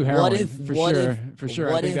probably do heroin for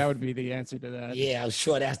sure. I think that would be the answer to that. Yeah, I was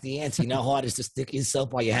sure that's the answer. You know how hard it is to stick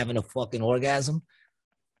yourself while you're having a fucking orgasm?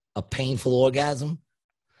 A painful orgasm?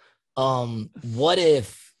 What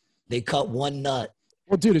if they cut one nut?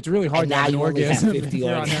 Well, dude, it's really hard to have an orgasm. Now you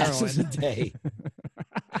only have 50 orgasms a day.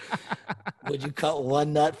 Would you cut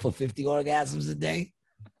one nut for 50 orgasms a day?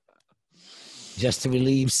 Just to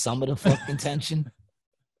relieve some of the fucking tension?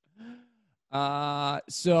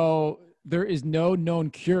 So there is no known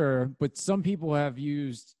cure, but some people have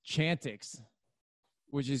used Chantix,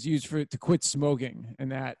 which is used to quit smoking,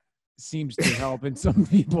 and that seems to help in some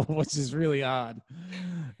people, which is really odd.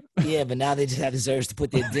 Yeah, but now they just have the urge to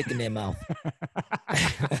put their dick in their mouth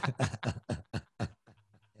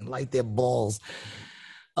and light their balls.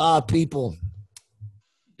 People,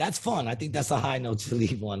 that's fun. I think that's a high note to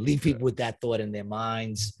leave on. Leave people with that thought in their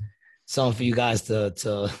minds. Something for you guys to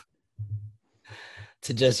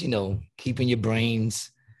just, keep in your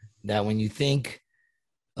brains that when you think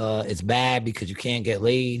it's bad because you can't get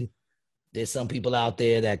laid, there's some people out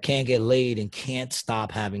there that can't get laid and can't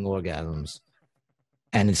stop having orgasms.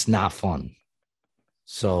 And it's not fun.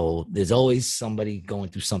 So there's always somebody going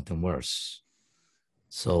through something worse.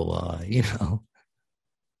 So,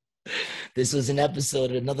 this was another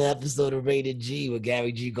episode of Rated G with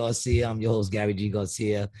Gary G. Garcia. I'm your host, Gary G.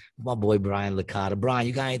 Garcia. My boy, Brian Licata. Brian,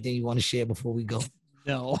 you got anything you want to share before we go?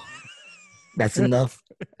 No. That's enough.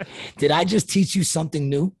 Did I just teach you something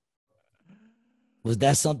new? Was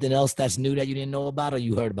that something else that's new that you didn't know about, or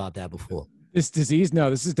you heard about that before? This disease? No,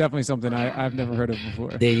 this is definitely something I've never heard of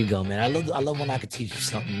before. There you go, man. I love when I could teach you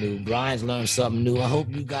something new. Brian's learned something new. I hope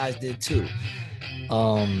you guys did too.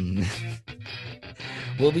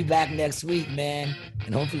 We'll be back next week, man.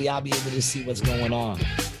 And hopefully I'll be able to see what's going on.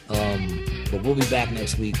 But we'll be back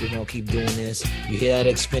next week. We're going to keep doing this. You hear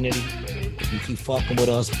that, Xfinity? If you keep fucking with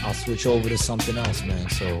us, I'll switch over to something else, man.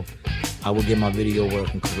 So I will get my video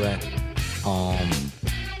working correct. I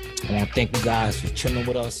want to thank you guys for chilling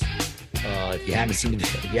with us. If you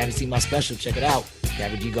haven't seen my special, check it out.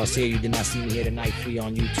 Gary G. Garcia, you did not see me here tonight, free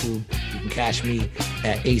on YouTube. You can catch me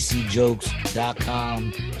at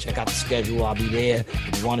acjokes.com. Check out the schedule. I'll be there.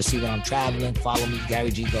 If you want to see when I'm traveling, follow me,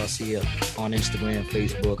 Gary G. Garcia, on Instagram,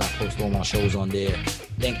 Facebook. I post all my shows on there.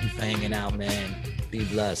 Thank you for hanging out, man. Be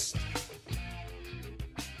blessed.